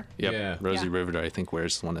wears. Riveter? Yep. Yeah. Rosie Yeah. Riveter, I think,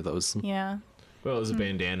 wears one of those. Yeah. Well, it was a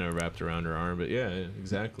bandana wrapped around her arm, but yeah,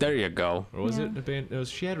 exactly. There you go. Or was Yeah. it a band? It was,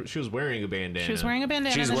 she was wearing a bandana. She was wearing a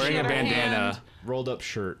bandana. She's and then she wearing a had her bandana, hand- rolled up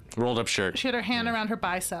shirt. rolled up shirt. She had her hand around her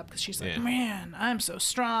bicep because she's like, Yeah. man, I'm so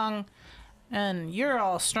strong. And you're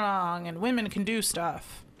all strong. And women can do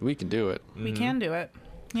stuff. We can do it. We can do it.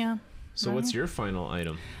 Yeah. So what's your final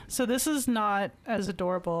item? So this is not as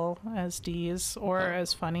adorable as Dee's or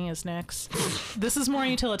as funny as Nick's. This is more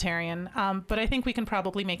utilitarian, but I think we can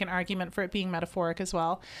probably make an argument for it being metaphoric as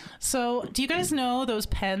well. So do you guys know those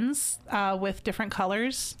pens with different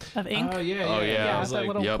colors of ink? Oh yeah. Oh, yeah. Yeah, I was that like,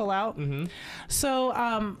 little yep. pull out.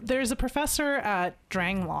 So there's a professor at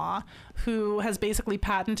Drang Law who has basically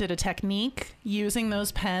patented a technique using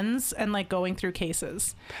those pens and like going through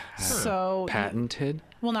cases. So Patented?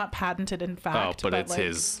 well, not patented in fact, but it's like,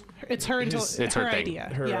 his. It's her. It's her thing. idea.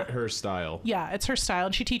 her yeah. her style. Yeah, it's her style,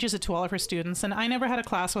 and she teaches it to all of her students. And I never had a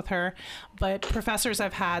class with her, but professors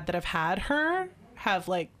I've had that have had her have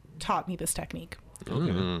like taught me this technique.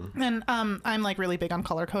 Okay. And I'm like really big on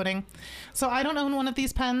color coding, so I don't own one of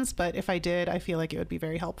these pens, but if I did, I feel like it would be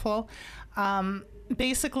very helpful.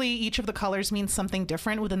 Basically, each of the colors means something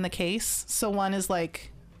different within the case. So one is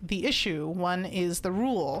like the issue, one is the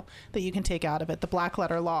rule that you can take out of it, the black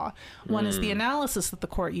letter law. One is the analysis that the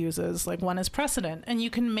court uses, like one is precedent, and you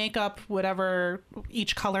can make up whatever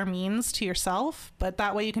each color means to yourself, but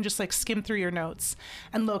that way you can just like skim through your notes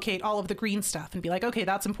and locate all of the green stuff and be like, okay,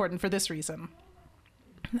 that's important for this reason.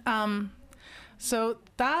 So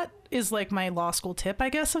that is like my law school tip, I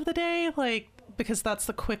guess, of the day, like because that's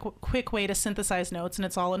the quick way to synthesize notes, and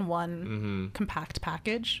it's all in one compact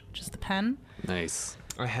package, which is the pen. Nice.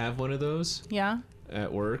 I have one of those Yeah.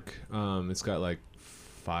 at work. It's got like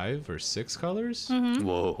 5 or 6 colors. Mm-hmm.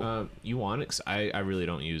 Whoa. You want it? 'Cause I really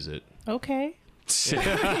don't use it. Okay.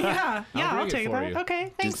 Yeah, bring I'll it take for that. you.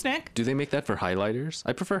 Okay, thanks, Nick. Do they make that for highlighters?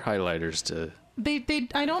 I prefer highlighters to.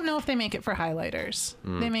 I don't know if they make it for highlighters.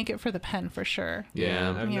 They make it for the pen for sure. Yeah,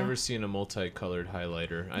 I've Yeah. never seen a multicolored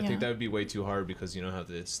highlighter. I Yeah. think that would be way too hard because you don't have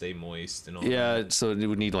to stay moist and all Yeah, that. so it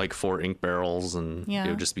would need like 4 ink barrels, and Yeah. it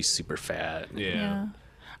would just be super fat. Yeah.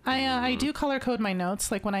 I do color code my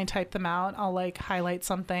notes. Like when I type them out, I'll like highlight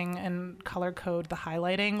something and color code the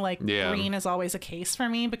highlighting. Like Yeah. green is always a case for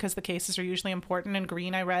me because the cases are usually important. And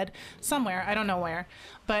green, I read somewhere, I don't know where,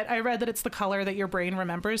 but I read that it's the color that your brain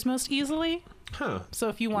remembers most easily. Huh. So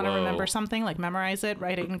if you want to Whoa. remember something, like memorize it,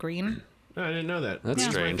 write it in green. I didn't know that. That's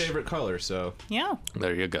Green's strange. my favorite color, so Yeah,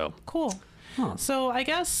 There you go. cool. Huh. So I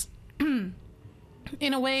guess in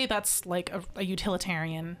a way that's like a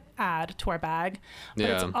utilitarian add to our bag, but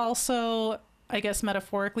Yeah. it's also, I guess,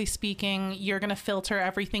 metaphorically speaking, you're going to filter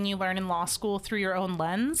everything you learn in law school through your own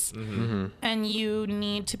lens, and you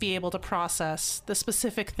need to be able to process the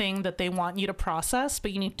specific thing that they want you to process,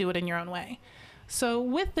 but you need to do it in your own way. So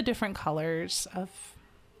with the different colors of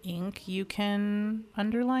ink, you can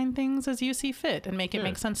underline things as you see fit and make it Yeah.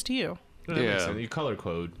 make sense to you. that makes Yeah. sense. You color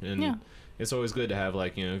code, and Yeah. it's always good to have,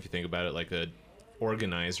 like, you know, if you think about it, like a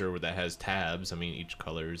organizer that has tabs. I mean, each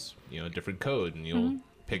color's, you know, a different code, and you'll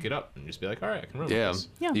pick it up and just be like, all right, I can run with Yeah. this.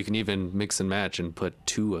 Yeah. You can even mix and match and put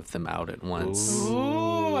 2 of them out at once.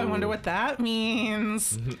 Ooh, I wonder what that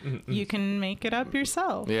means. You can make it up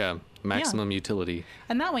yourself. Yeah. Maximum utility.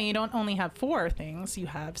 And that way you don't only have 4 things, you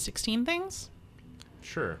have 16 things.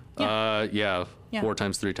 Sure. Yeah. Yeah. 4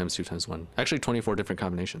 times 3 times 2 times 1. Actually, 24 different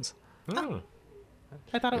combinations. Oh.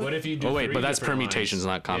 I thought it was What if you do Oh wait, 3 but that's different permutations,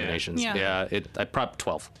 lines? not combinations. Yeah. Yeah. I prop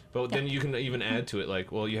 12. But then you can even add to it,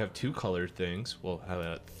 like, well, you have 2 color things. Well, how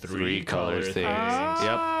about 3 3 color things. Oh.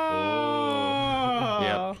 Yep.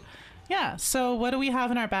 Oh. Yeah, so what do we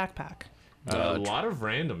have in our backpack? A lot of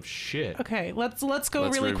random shit. Okay, let's go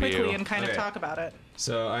Let's really review. quickly and kind of Okay. talk about it.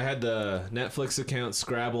 So I had the Netflix account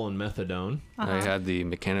Scrabble and Methadone. Uh-huh. I had the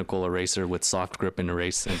mechanical eraser with soft grip and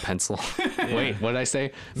erase and pencil. Wait, what did I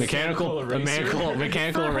say? Mechanical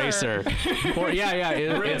Mechanical eraser? Or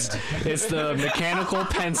it's the mechanical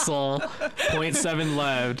pencil, 0.7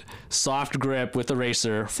 lead, soft grip with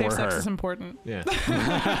eraser Safe for sex her. is important. Yeah.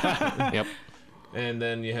 Yep. And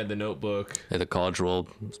then you had the notebook. The college roll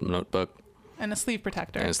notebook And a sleeve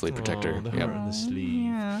protector. and a sleeve protector. Oh, the Yep. heart on the sleeve.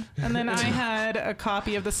 Yeah. And then I had a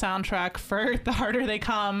copy of the soundtrack for The Harder They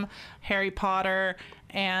Come, Harry Potter,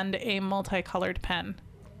 and a multicolored pen.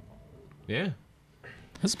 Yeah.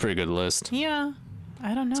 That's a pretty good list. Yeah.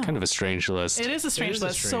 I don't know. Kind of a strange list. It is a strange is a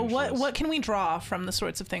list. So strange what list. what can we draw from the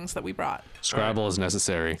sorts of things that we brought? Scrabble is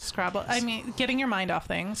necessary. Scrabble. I mean, getting your mind off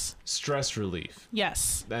things. Stress relief.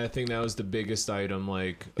 Yes. I think that was the biggest item,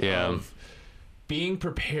 like, Yeah. of being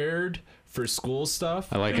prepared for school stuff.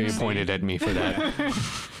 I like how you pointed at me for that.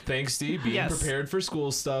 Thanks, Steve. Being Yes. prepared for school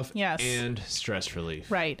stuff. Yes. And stress relief.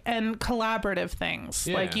 Right. And collaborative things,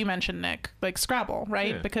 like Yeah. you mentioned, Nick, like Scrabble,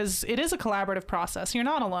 right? Yeah. Because it is a collaborative process. You're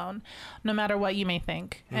not alone, no matter what you may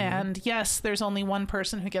think. And yes, there's only one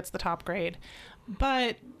person who gets the top grade.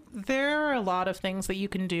 But there are a lot of things that you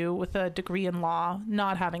can do with a degree in law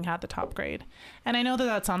not having had the top grade. And I know that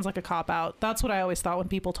that sounds like a cop-out. That's what I always thought when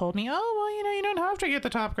people told me, oh, well, you know, you don't have to get the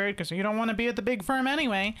top grade because you don't want to be at the big firm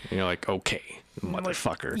anyway. And you're like, okay,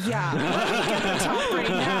 motherfucker. Yeah, let me get the top grade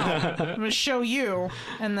now. I'm going to show you.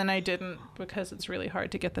 And then I didn't because it's really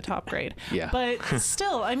hard to get the top grade. Yeah. But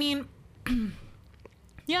still, I mean,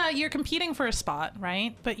 yeah, you're competing for a spot,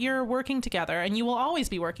 right? But you're working together, and you will always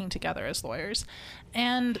be working together as lawyers.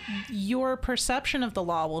 And your perception of the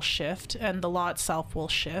law will shift, and the law itself will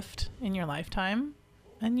shift in your lifetime.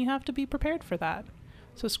 And you have to be prepared for that.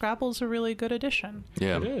 So Scrabble's a really good addition.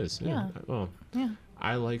 Yeah. It is. Yeah. Well, Yeah.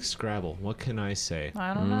 I like Scrabble. What can I say?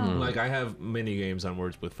 I don't know. Like, I have mini games on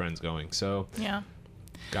Words with Friends going, so Yeah.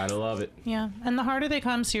 gotta love it. Yeah, and the harder they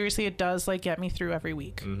come, seriously, it does like get me through every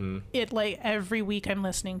week. It like every week I'm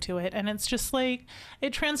listening to it, and it's just like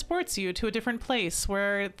it transports you to a different place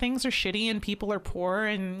where things are shitty and people are poor,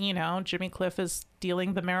 and you know Jimmy Cliff is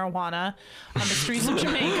dealing the marijuana on the streets of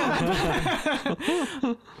Jamaica.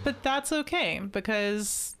 But that's okay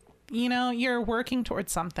because you know you're working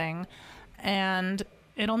towards something, and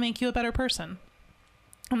it'll make you a better person.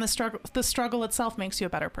 And the struggle itself makes you a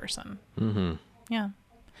better person. Mm-hmm. Yeah.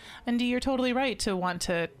 And you're totally right to want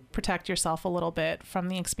to protect yourself a little bit from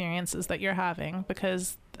the experiences that you're having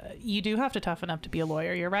because you do have to toughen up to be a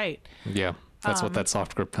lawyer. You're right. Yeah. That's what that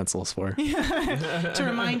soft grip pencil is for. To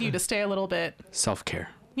remind you to stay a little bit. Self-care.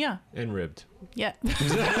 Yeah. And ribbed. Yeah.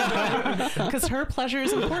 Because her pleasure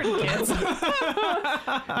is important, kids.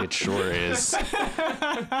 It sure is.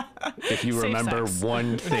 If you Safe remember sex.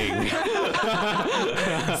 one thing.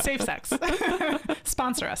 Safe sex.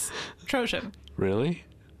 Sponsor us. Trojan. Really?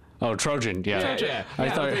 Oh, Trojan. Yeah. Yeah. I I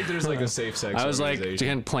thought- think there's like a safe sex. I was like, organization.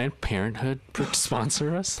 can Planned Parenthood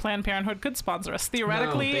sponsor us? Planned Parenthood could sponsor us. No,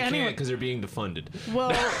 Theoretically, they can't anyone. because they're being defunded.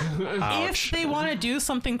 Well, Ouch. if they want to do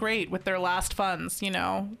something great with their last funds,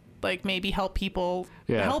 like maybe help people,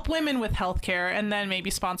 Yeah. help women with healthcare, and then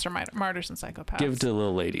maybe sponsor Martyrs and Psychopaths. Give it to the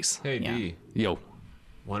little ladies. Hey, Yeah. D, Yo.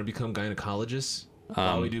 want to become gynecologists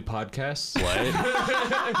while we do podcasts? What?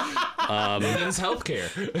 Men's healthcare.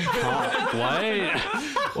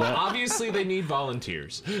 What? Well, obviously they need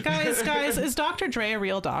volunteers. guys, is Dr. Dre a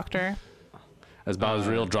real doctor? As about as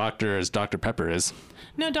real doctor as Dr. Pepper is.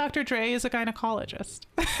 No, Dr. Dre is a gynecologist.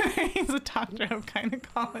 He's a doctor of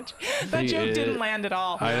gynecology. That He joke is- didn't land at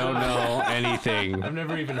all. I don't know anything. I've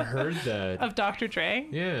never even heard that. Of Dr. Dre?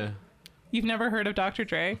 Yeah. You've never heard of Dr.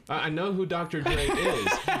 Dre? I know who Dr. Dre is.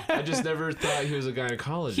 I just never thought he was a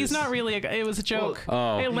gynecologist. He's not really a guy. It was a joke.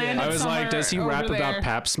 Oh, It landed I was like, does he somewhere rap over about there.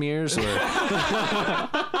 pap smears or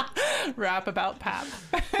Rap about pap.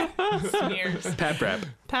 Smears. pap rap?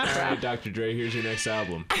 Pap All rap. right, Dr. Dre, here's your next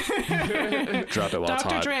album. Drop it while it's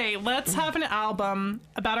Dr. hot. Dre, let's have an album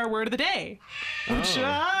about our word of the day. Which, Oh,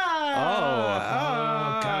 Ah.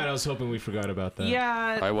 God, I was hoping we forgot about that.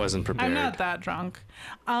 yeah, I wasn't prepared. I'm not that drunk.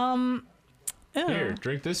 Ew. Here,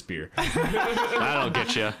 drink this beer. That'll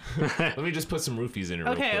get you. Let me just put some roofies in it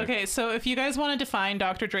real quick. Okay. So if you guys want to define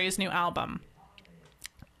Dr. Dre's new album,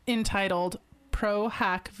 entitled Pro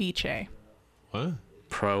Hack Vice. What?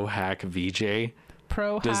 Pro hack VJ.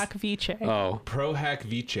 Pro Does- Hack Vice. Oh, Pro hack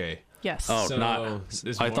vice. Yes. Oh. So, not-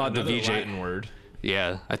 this I thought the another VJ Latin word.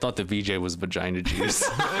 yeah. I thought the VJ was vagina juice.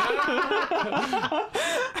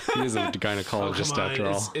 He is a gynecologist Come on, after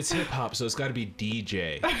all. it's hip hop, so it's got to be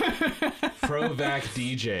DJ. Provac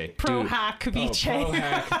DJ. Pro dude. Hack Oh, Vice. Pro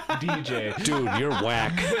hack DJ. Dude, you're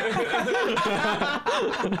whack.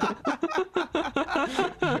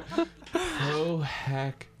 Pro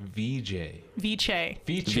hack VJ. Vice. VJ.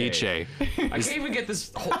 VJ. I can't even get this.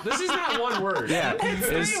 This is not one word. Yeah.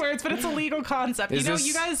 Three words, but it's a legal concept. is this-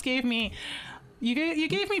 You guys gave me. You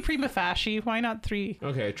gave me prima facie. Why not three?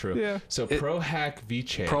 Okay, true. Yeah. So pro hack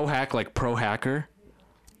VJ. Pro hack like pro hacker.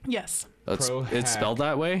 Yes. It's, Pro hack. it's spelled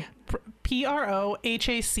that way.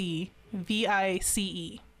 PROHACVICE.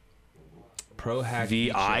 Pro hack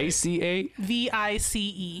VICA.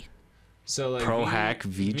 VICE. So like Pro V- hack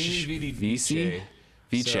VC. VC.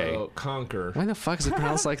 VC. So conquer, Why the fuck is it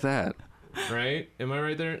pronounced like that? right? Am I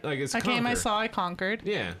right there? Like it's Okay, conquer. I saw I conquered.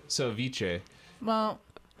 Yeah. So Vice. Well,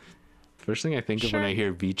 First thing I think of when Sure. I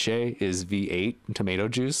hear Vice is V8 tomato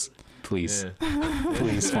juice. Please, Yeah.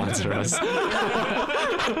 please sponsor us.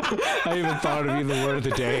 I even thought of you the word of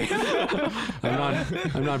the day.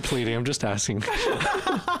 I'm not pleading. I'm just asking.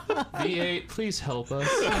 V8, please help us.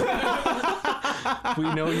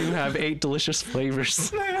 We know you have 8 delicious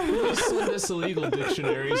flavors. Please send us a legal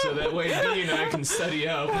dictionary so that way Dee and I can study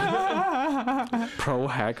up. Pro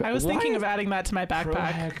hack. I was thinking of adding that to my Pro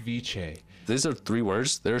backpack. hack Vice. These are 3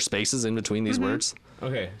 words. There are spaces in between these words.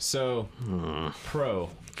 Okay, so pro,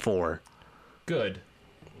 4. good.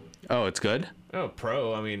 Oh, it's good. Oh,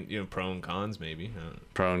 pro. I mean, pro and cons maybe.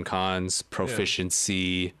 Pro and cons,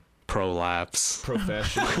 proficiency, prolapse.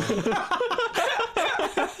 Professional.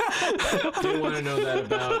 Didn't want to know that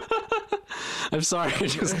about I'm sorry, it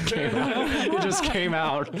just came out. It just came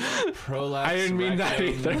out. prolapse. I didn't mean that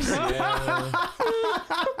rectum. either. Yeah.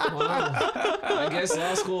 Well, I guess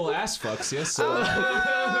law school ass fucks you. So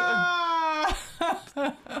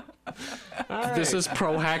This is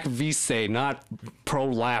pro hack vice, not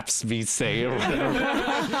prolapse vice or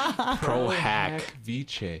whatever. Pro hack.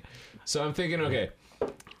 Vice. So I'm thinking, okay.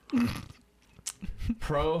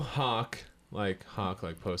 Pro hawk like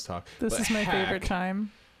post hoc. This but is my hack. favorite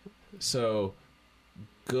time. So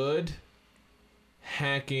good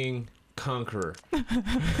hacking conqueror.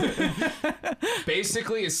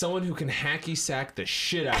 Basically, it's someone who can hacky sack the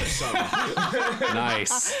shit out of something.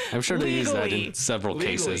 Nice. I'm sure they use that in Legally. several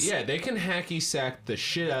cases. Yeah, they can hacky sack the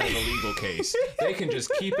shit out of a legal case. They can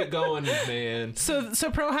just keep it going, man. So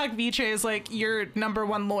Pro Hack Vice is like your number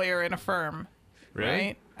one lawyer in a firm,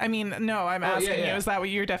 right? I mean, no, I'm asking yeah. you. Is that what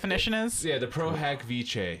your definition is? Yeah, the pro hack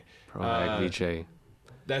Vice. Pro hack vice.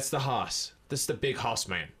 That's the Haas. This is the big Haas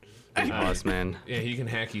man. Big boss man. Yeah, he can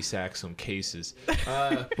hacky sack some cases.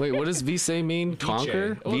 Wait, what does vice mean?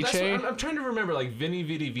 Conquer? Oh, that's what, Vice? I'm trying to remember, like Vini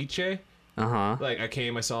Vidi Vici. Uh-huh. Like I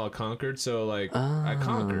came, I saw, I conquered. So like I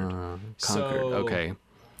conquered. Conquered. So, Okay.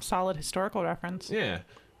 Solid historical reference. Yeah.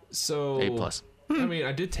 So A+. I mean,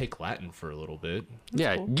 I did take Latin for a little bit.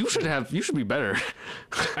 Yeah, cool. you should be better.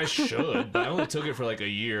 I should, but I only took it for like a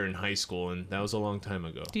year in high school, and that was a long time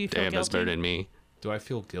ago. Do you feel Damn, that's better guilty? than me. Do I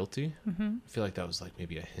feel guilty? I feel like that was like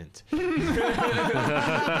maybe a hint.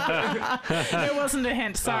 It wasn't a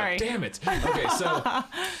hint. Sorry. Damn it. Okay, so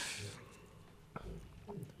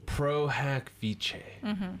Pro Hack Vice.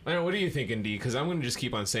 I know, what are you thinking, D? Because I'm going to just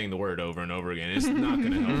keep on saying the word over and over again. It's not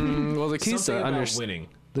going to help. Well, the key is Something to about winning.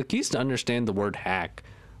 The key is to understand the word hack.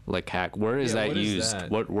 Like hack. Where is Yeah, that what is used? that?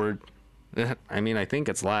 What word? I mean, I think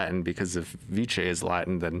it's Latin, because if Vice is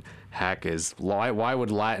Latin, then hack is. Why would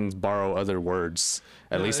Latins borrow other words?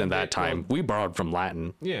 At No, least in and that time, we borrowed from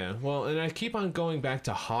Latin. Yeah, well, and I keep on going back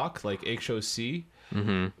to hawk, like HOC.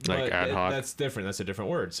 Like ad hoc. That's different. That's a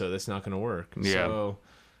different word, so that's not going to work. Yeah. So,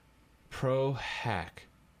 Pro Hack.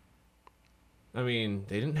 I mean,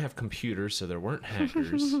 they didn't have computers, so there weren't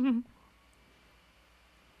hackers.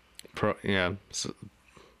 Yeah. So,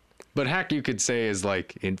 but hack, you could say, is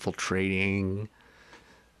like infiltrating.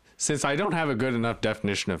 Since I don't have a good enough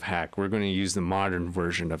definition of hack, we're going to use the modern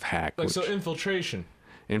version of hack. Like, which, so infiltration.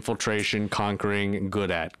 infiltration, conquering, good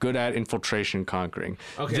at, infiltration, conquering.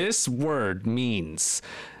 Okay. This word means,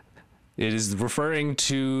 it is referring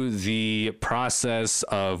to the process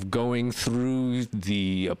of going through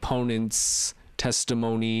the opponent's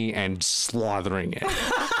testimony and slaughtering it.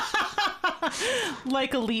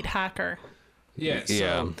 Like elite hacker. Yeah, so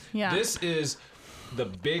Yeah. Yeah. this is the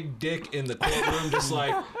big dick in the courtroom, just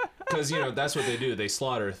like, because, you know, that's what they do. They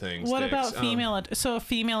slaughter things. What dicks. about female? So a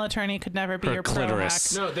female attorney could never be Her your pro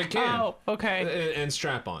clitoris. hack. No, they can. Oh, okay. And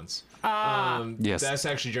strap-ons. Yes. That's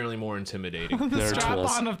actually generally more intimidating. The They're strap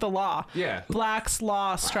tools. on of the law. Yeah. Black's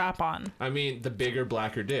law strap on. I mean, the bigger,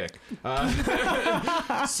 blacker dick.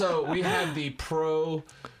 So we have the pro,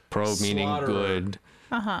 Pro meaning Slaughterer. good.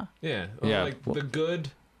 yeah, Yeah. like the good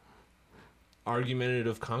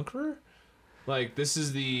argumentative conqueror. Like, this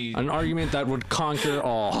is the An argument that would conquer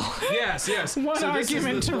all. yes. One So this is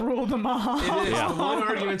argument to rule them all. It is Yeah. the one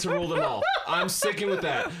argument to rule them all. I'm sticking with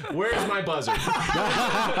that. Where's my buzzer?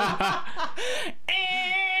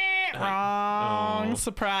 Wrong. Oh.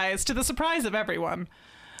 Surprise. To the surprise of everyone.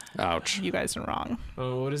 Ouch. You guys are wrong.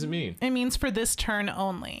 Oh, what does it mean? It means for this turn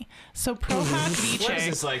only. So Pro Hack What is Vice.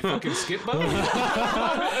 this, like fucking skip button?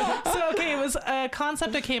 So okay, it was a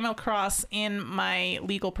concept I came across in my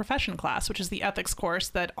legal profession class, which is the ethics course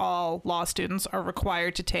that all law students are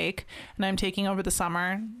required to take, and I'm taking over the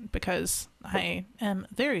summer because I am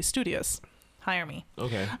very studious. Hire me.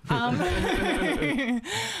 Okay.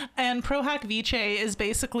 And Pro Hack Vice is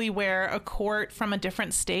basically where a court from a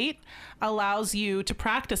different state allows you to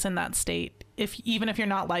practice in that state, even if you're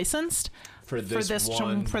not licensed, For this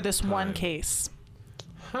one time. case.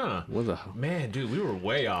 Huh. What the? Man, dude, we were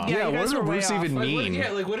way off. Yeah, Yeah, you what guys do the were way roots off. even Like,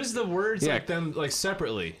 mean? what is the words Yeah. like them like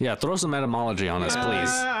separately? Yeah, throw some etymology on us,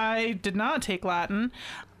 please. I did not take Latin.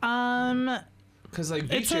 Because like It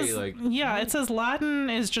Vice, says, like yeah, it says Latin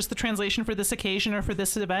is just the translation for this occasion or for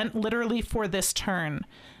this event, literally for this turn.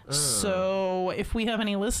 So if we have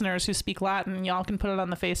any listeners who speak Latin, y'all can put it on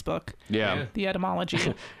the Facebook, Yeah. Yeah. the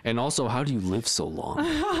etymology. And also, how do you live so long?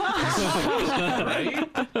 right?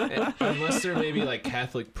 Unless they're maybe like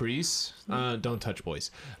Catholic priests. Don't touch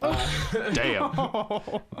boys. Damn.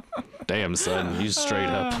 Damn, son. You straight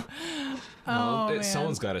up. man.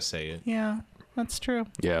 Someone's got to say it. Yeah, that's true.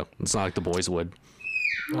 Yeah, it's not like the boys would.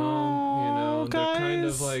 You know, they're kind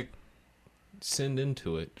of guys. like sinned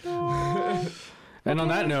into it. And on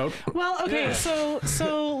that note, Well, okay, Yeah.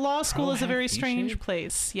 so law school is a Pro very Hack strange Vice?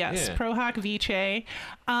 place. Yes, Yeah. Pro Hack Vice.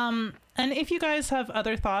 And if you guys have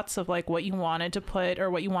other thoughts of like what you wanted to put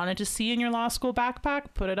or what you wanted to see in your law school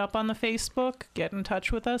backpack, put it up on the Facebook. Get in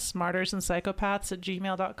touch with us,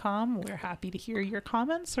 smartersandssychopaths@gmail.com. We're happy to hear your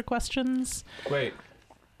comments or questions. Wait,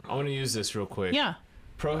 I want to use this real quick. Yeah.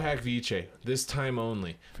 Pro Hack Vice, this time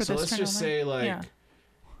only. For So this let's turn just only? say like Yeah.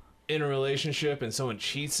 in a relationship and someone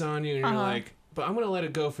cheats on you and you're Uh-huh. like, but I'm gonna let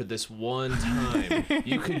it go for this one time.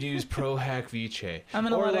 You could use Pro Hack Vice. I'm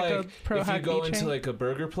gonna or let it like, go Pro if Hack you go Vice. into like a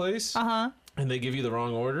burger place and they give you the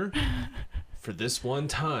wrong order, for this one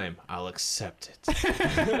time, I'll accept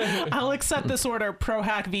it. I'll accept this order, Pro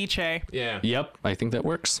Hack Vice. Yeah. yep, I think that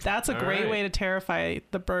works. That's a All great right. way to terrify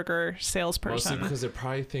the burger Mostly salesperson. because they're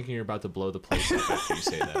probably thinking you're about to blow the place up after you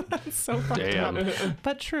say that. So fucked Damn. up,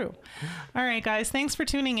 but true. All right, guys, thanks for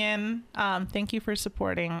tuning in. Thank you for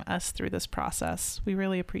supporting us through this process. We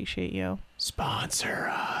really appreciate you.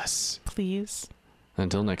 Sponsor us. Please.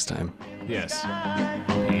 Until next time. Yes.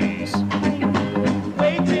 Peace.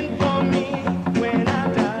 Waiting for me when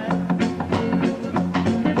I die.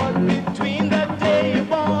 But between the day you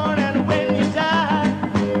born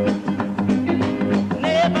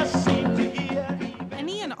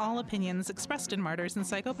opinions expressed in Martyrs and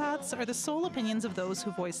Psychopaths are the sole opinions of those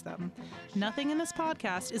who voice them. Nothing in this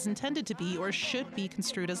podcast is intended to be or should be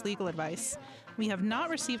construed as legal advice. We have not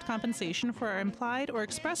received compensation for our implied or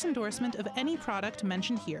express endorsement of any product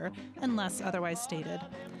mentioned here, unless otherwise stated.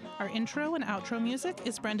 Our intro and outro music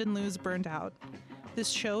is Brendan Liu's Burned Out. This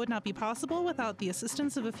show would not be possible without the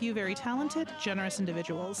assistance of a few very talented, generous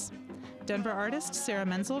individuals. Denver artist Sarah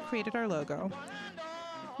Menzel created our logo.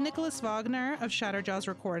 Nicholas Wagner of Shatterjaws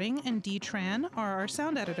Recording and Dee Tran are our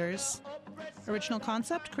sound editors. Original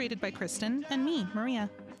concept created by Kristen and me, Maria.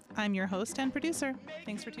 I'm your host and producer.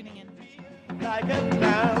 Thanks for tuning in. Like a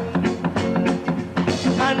clown.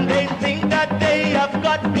 And they think that they have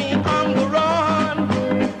got me on the run.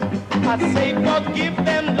 I say forgive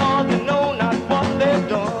them, Lord, they know not what they've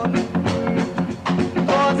done.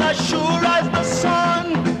 'Cause as sure as the sun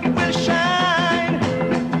will shine,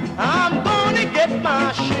 I'm gonna get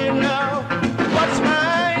my share now.